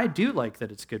 I do like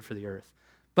that it's good for the earth.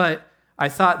 But I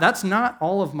thought that's not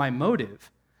all of my motive.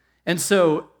 And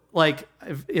so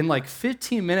in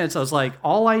 15 minutes, I was like,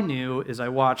 all I knew is I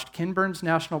watched Ken Burns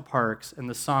National Parks, and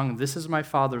the song "This Is My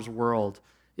Father's World"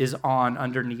 is on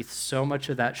underneath so much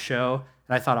of that show.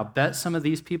 And I thought, I'll bet some of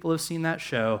these people have seen that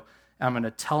show. And I'm going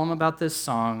to tell them about this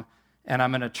song, and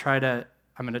I'm going to try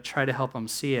to help them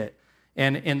see it.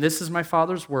 And "This Is My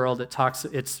Father's World,"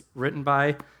 it's written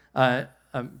by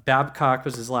Babcock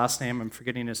was his last name. I'm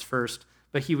forgetting his first.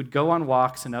 But he would go on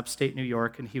walks in upstate New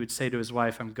York, and he would say to his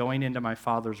wife, "I'm going into my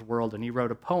father's world." And he wrote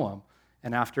a poem,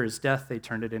 and after his death, they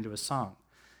turned it into a song.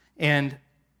 And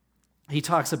he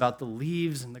talks about the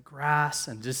leaves and the grass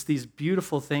and just these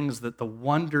beautiful things that the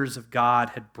wonders of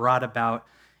God had brought about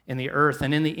in the earth.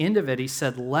 And in the end of it, he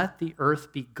said, "Let the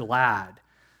earth be glad."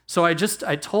 So I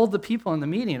told the people in the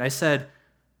meeting, I said,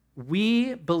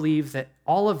 we believe that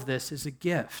all of this is a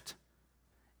gift,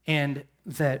 and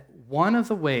that one of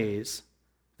the ways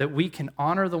that we can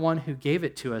honor the one who gave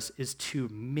it to us is to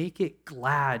make it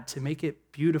glad, to make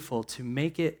it beautiful, to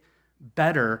make it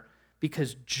better,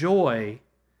 because joy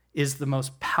is the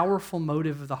most powerful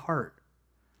motive of the heart.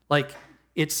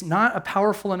 It's not a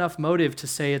powerful enough motive to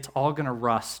say it's all going to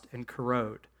rust and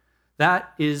corrode.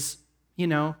 That is,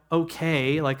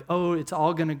 okay, it's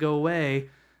all going to go away,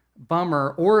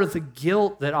 bummer. Or the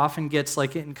guilt that often gets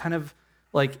in kind of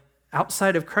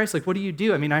outside of Christ, what do you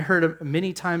do? I mean, I heard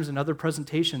many times in other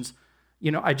presentations,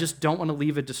 I just don't want to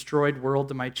leave a destroyed world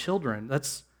to my children.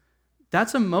 That's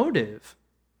a motive.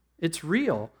 It's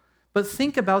real. But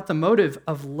think about the motive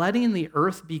of letting the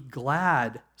earth be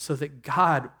glad so that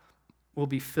God will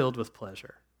be filled with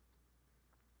pleasure.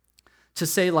 To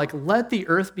say, let the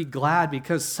earth be glad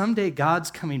because someday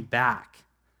God's coming back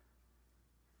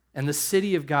and the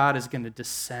city of God is going to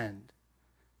descend.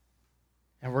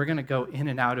 And we're going to go in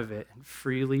and out of it and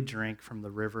freely drink from the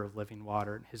river of living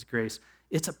water and his grace.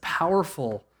 It's a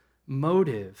powerful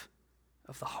motive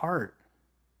of the heart.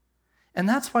 And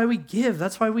that's why we give.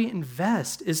 That's why we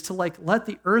invest, is to let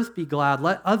the earth be glad,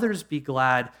 let others be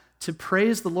glad, to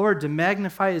praise the Lord, to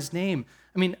magnify his name.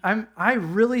 I mean, I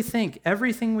really think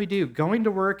everything we do, going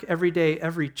to work every day,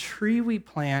 every tree we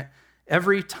plant,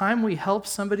 every time we help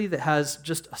somebody that has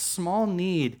just a small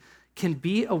need, can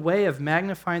be a way of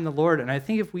magnifying the Lord. And I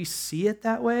think if we see it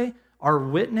that way, our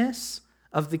witness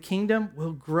of the kingdom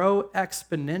will grow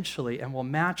exponentially and will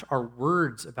match our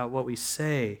words about what we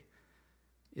say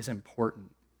is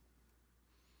important.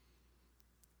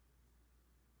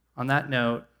 On that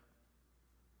note,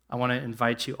 I want to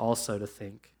invite you also to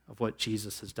think of what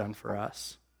Jesus has done for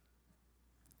us.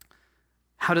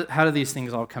 How do these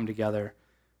things all come together?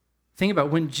 Think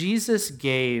about when Jesus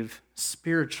gave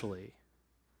spiritually,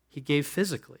 he gave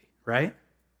physically, right?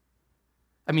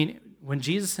 I mean, when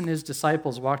Jesus and his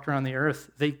disciples walked around the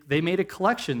earth, they made a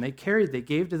collection, they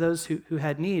gave to those who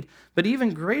had need. But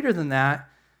even greater than that,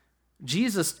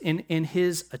 Jesus, in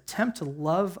his attempt to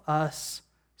love us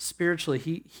spiritually,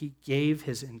 he gave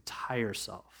his entire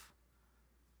self.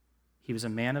 He was a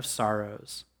man of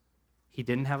sorrows. He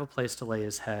didn't have a place to lay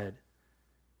his head,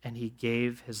 and he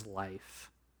gave his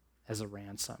life as a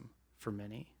ransom for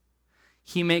many.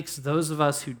 He makes those of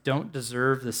us who don't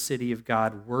deserve the city of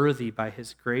God worthy by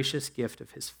his gracious gift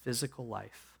of his physical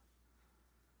life.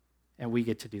 And we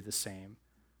get to do the same.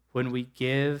 When we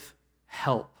give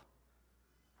help,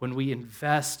 when we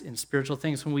invest in spiritual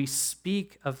things, when we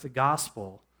speak of the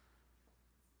gospel,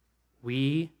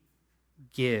 we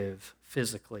give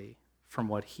physically from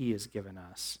what he has given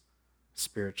us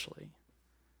spiritually.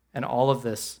 And all of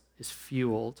this is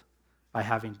fueled by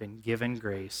having been given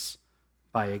grace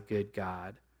by a good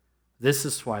God. This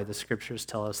is why the scriptures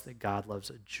tell us that God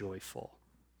loves a joyful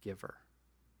giver.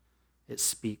 It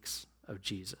speaks of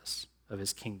Jesus, of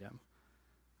his kingdom,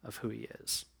 of who he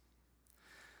is.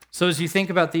 So as you think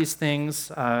about these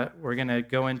things, we're going to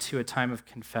go into a time of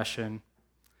confession.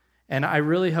 And I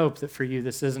really hope that for you,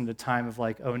 this isn't a time of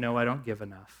like, oh no, I don't give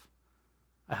enough.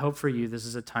 I hope for you, this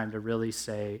is a time to really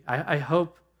say, I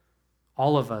hope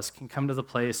all of us can come to the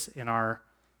place in our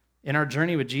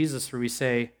journey with Jesus where we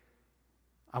say,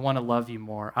 I want to love you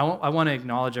more. I want to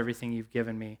acknowledge everything you've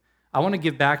given me. I want to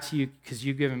give back to you because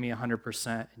you've given me 100%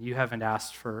 and you haven't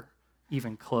asked for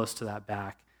even close to that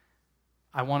back.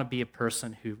 I want to be a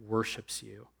person who worships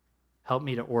you. Help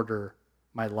me to order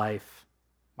my life,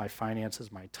 my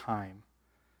finances, my time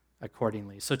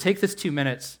accordingly. So take this 2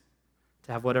 minutes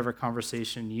to have whatever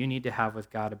conversation you need to have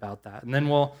with God about that. And then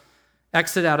we'll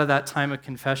exit out of that time of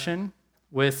confession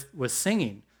with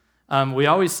singing. We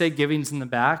always say giving's in the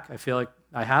back. I feel like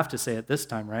I have to say it this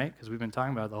time, right? Because we've been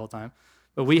talking about it the whole time.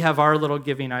 But we have our little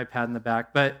giving iPad in the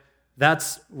back. But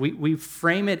we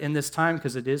frame it in this time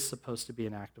because it is supposed to be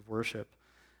an act of worship.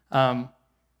 And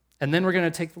then we're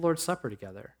going to take the Lord's Supper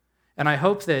together. And I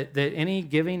hope that any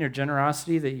giving or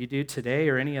generosity that you do today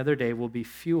or any other day will be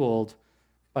fueled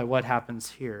by what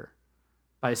happens here,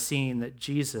 by seeing that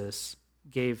Jesus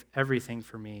gave everything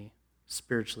for me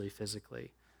spiritually,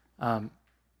 physically.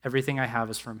 Everything I have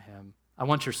is from him. I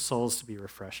want your souls to be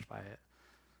refreshed by it.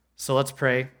 So let's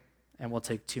pray, and we'll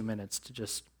take 2 minutes to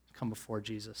just come before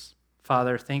Jesus.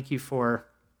 Father, thank you for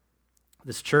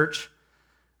this church,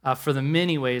 for the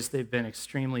many ways they've been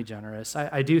extremely generous.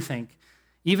 I do think,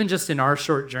 even just in our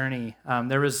short journey,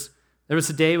 there was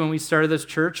a day when we started this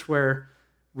church where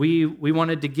we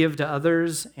wanted to give to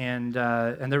others, and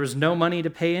there was no money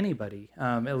to pay anybody,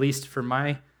 at least for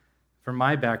my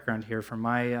background here, from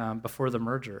my before the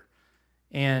merger.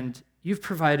 And you've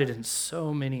provided in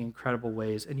so many incredible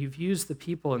ways, and you've used the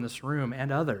people in this room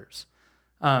and others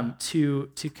to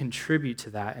contribute to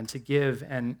that and to give.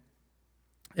 And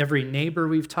every neighbor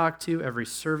we've talked to, every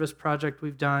service project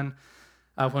we've done,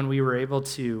 when we were able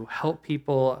to help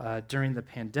people during the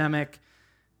pandemic,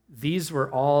 these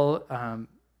were all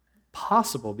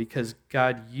possible because,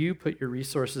 God, you put your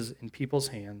resources in people's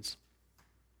hands,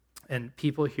 and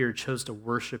people here chose to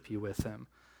worship you with them.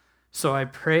 So I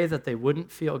pray that they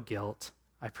wouldn't feel guilt.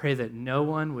 I pray that no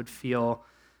one would feel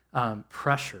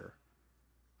pressure.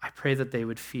 I pray that they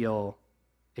would feel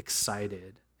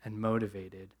excited and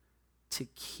motivated to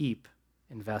keep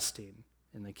investing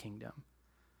in the kingdom.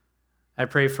 I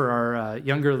pray for our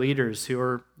younger leaders who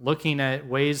are looking at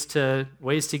ways to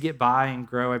get by and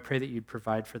grow. I pray that you'd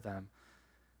provide for them.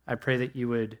 I pray that you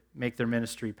would make their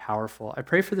ministry powerful. I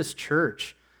pray for this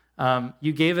church.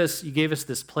 You gave us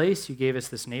this place, you gave us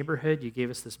this neighborhood, you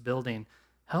gave us this building.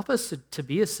 Help us to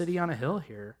be a city on a hill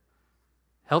here.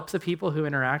 Help the people who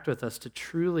interact with us to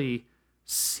truly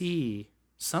see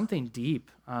something deep.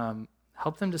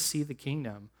 Help them to see the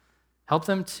kingdom. Help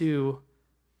them to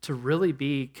really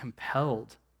be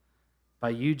compelled by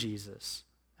you, Jesus,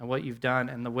 and what you've done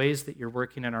and the ways that you're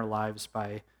working in our lives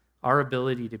by our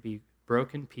ability to be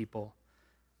broken people,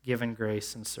 given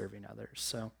grace and serving others.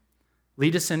 So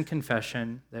lead us in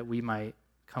confession that we might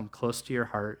come close to your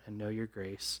heart and know your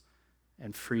grace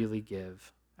and freely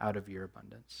give out of your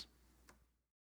abundance.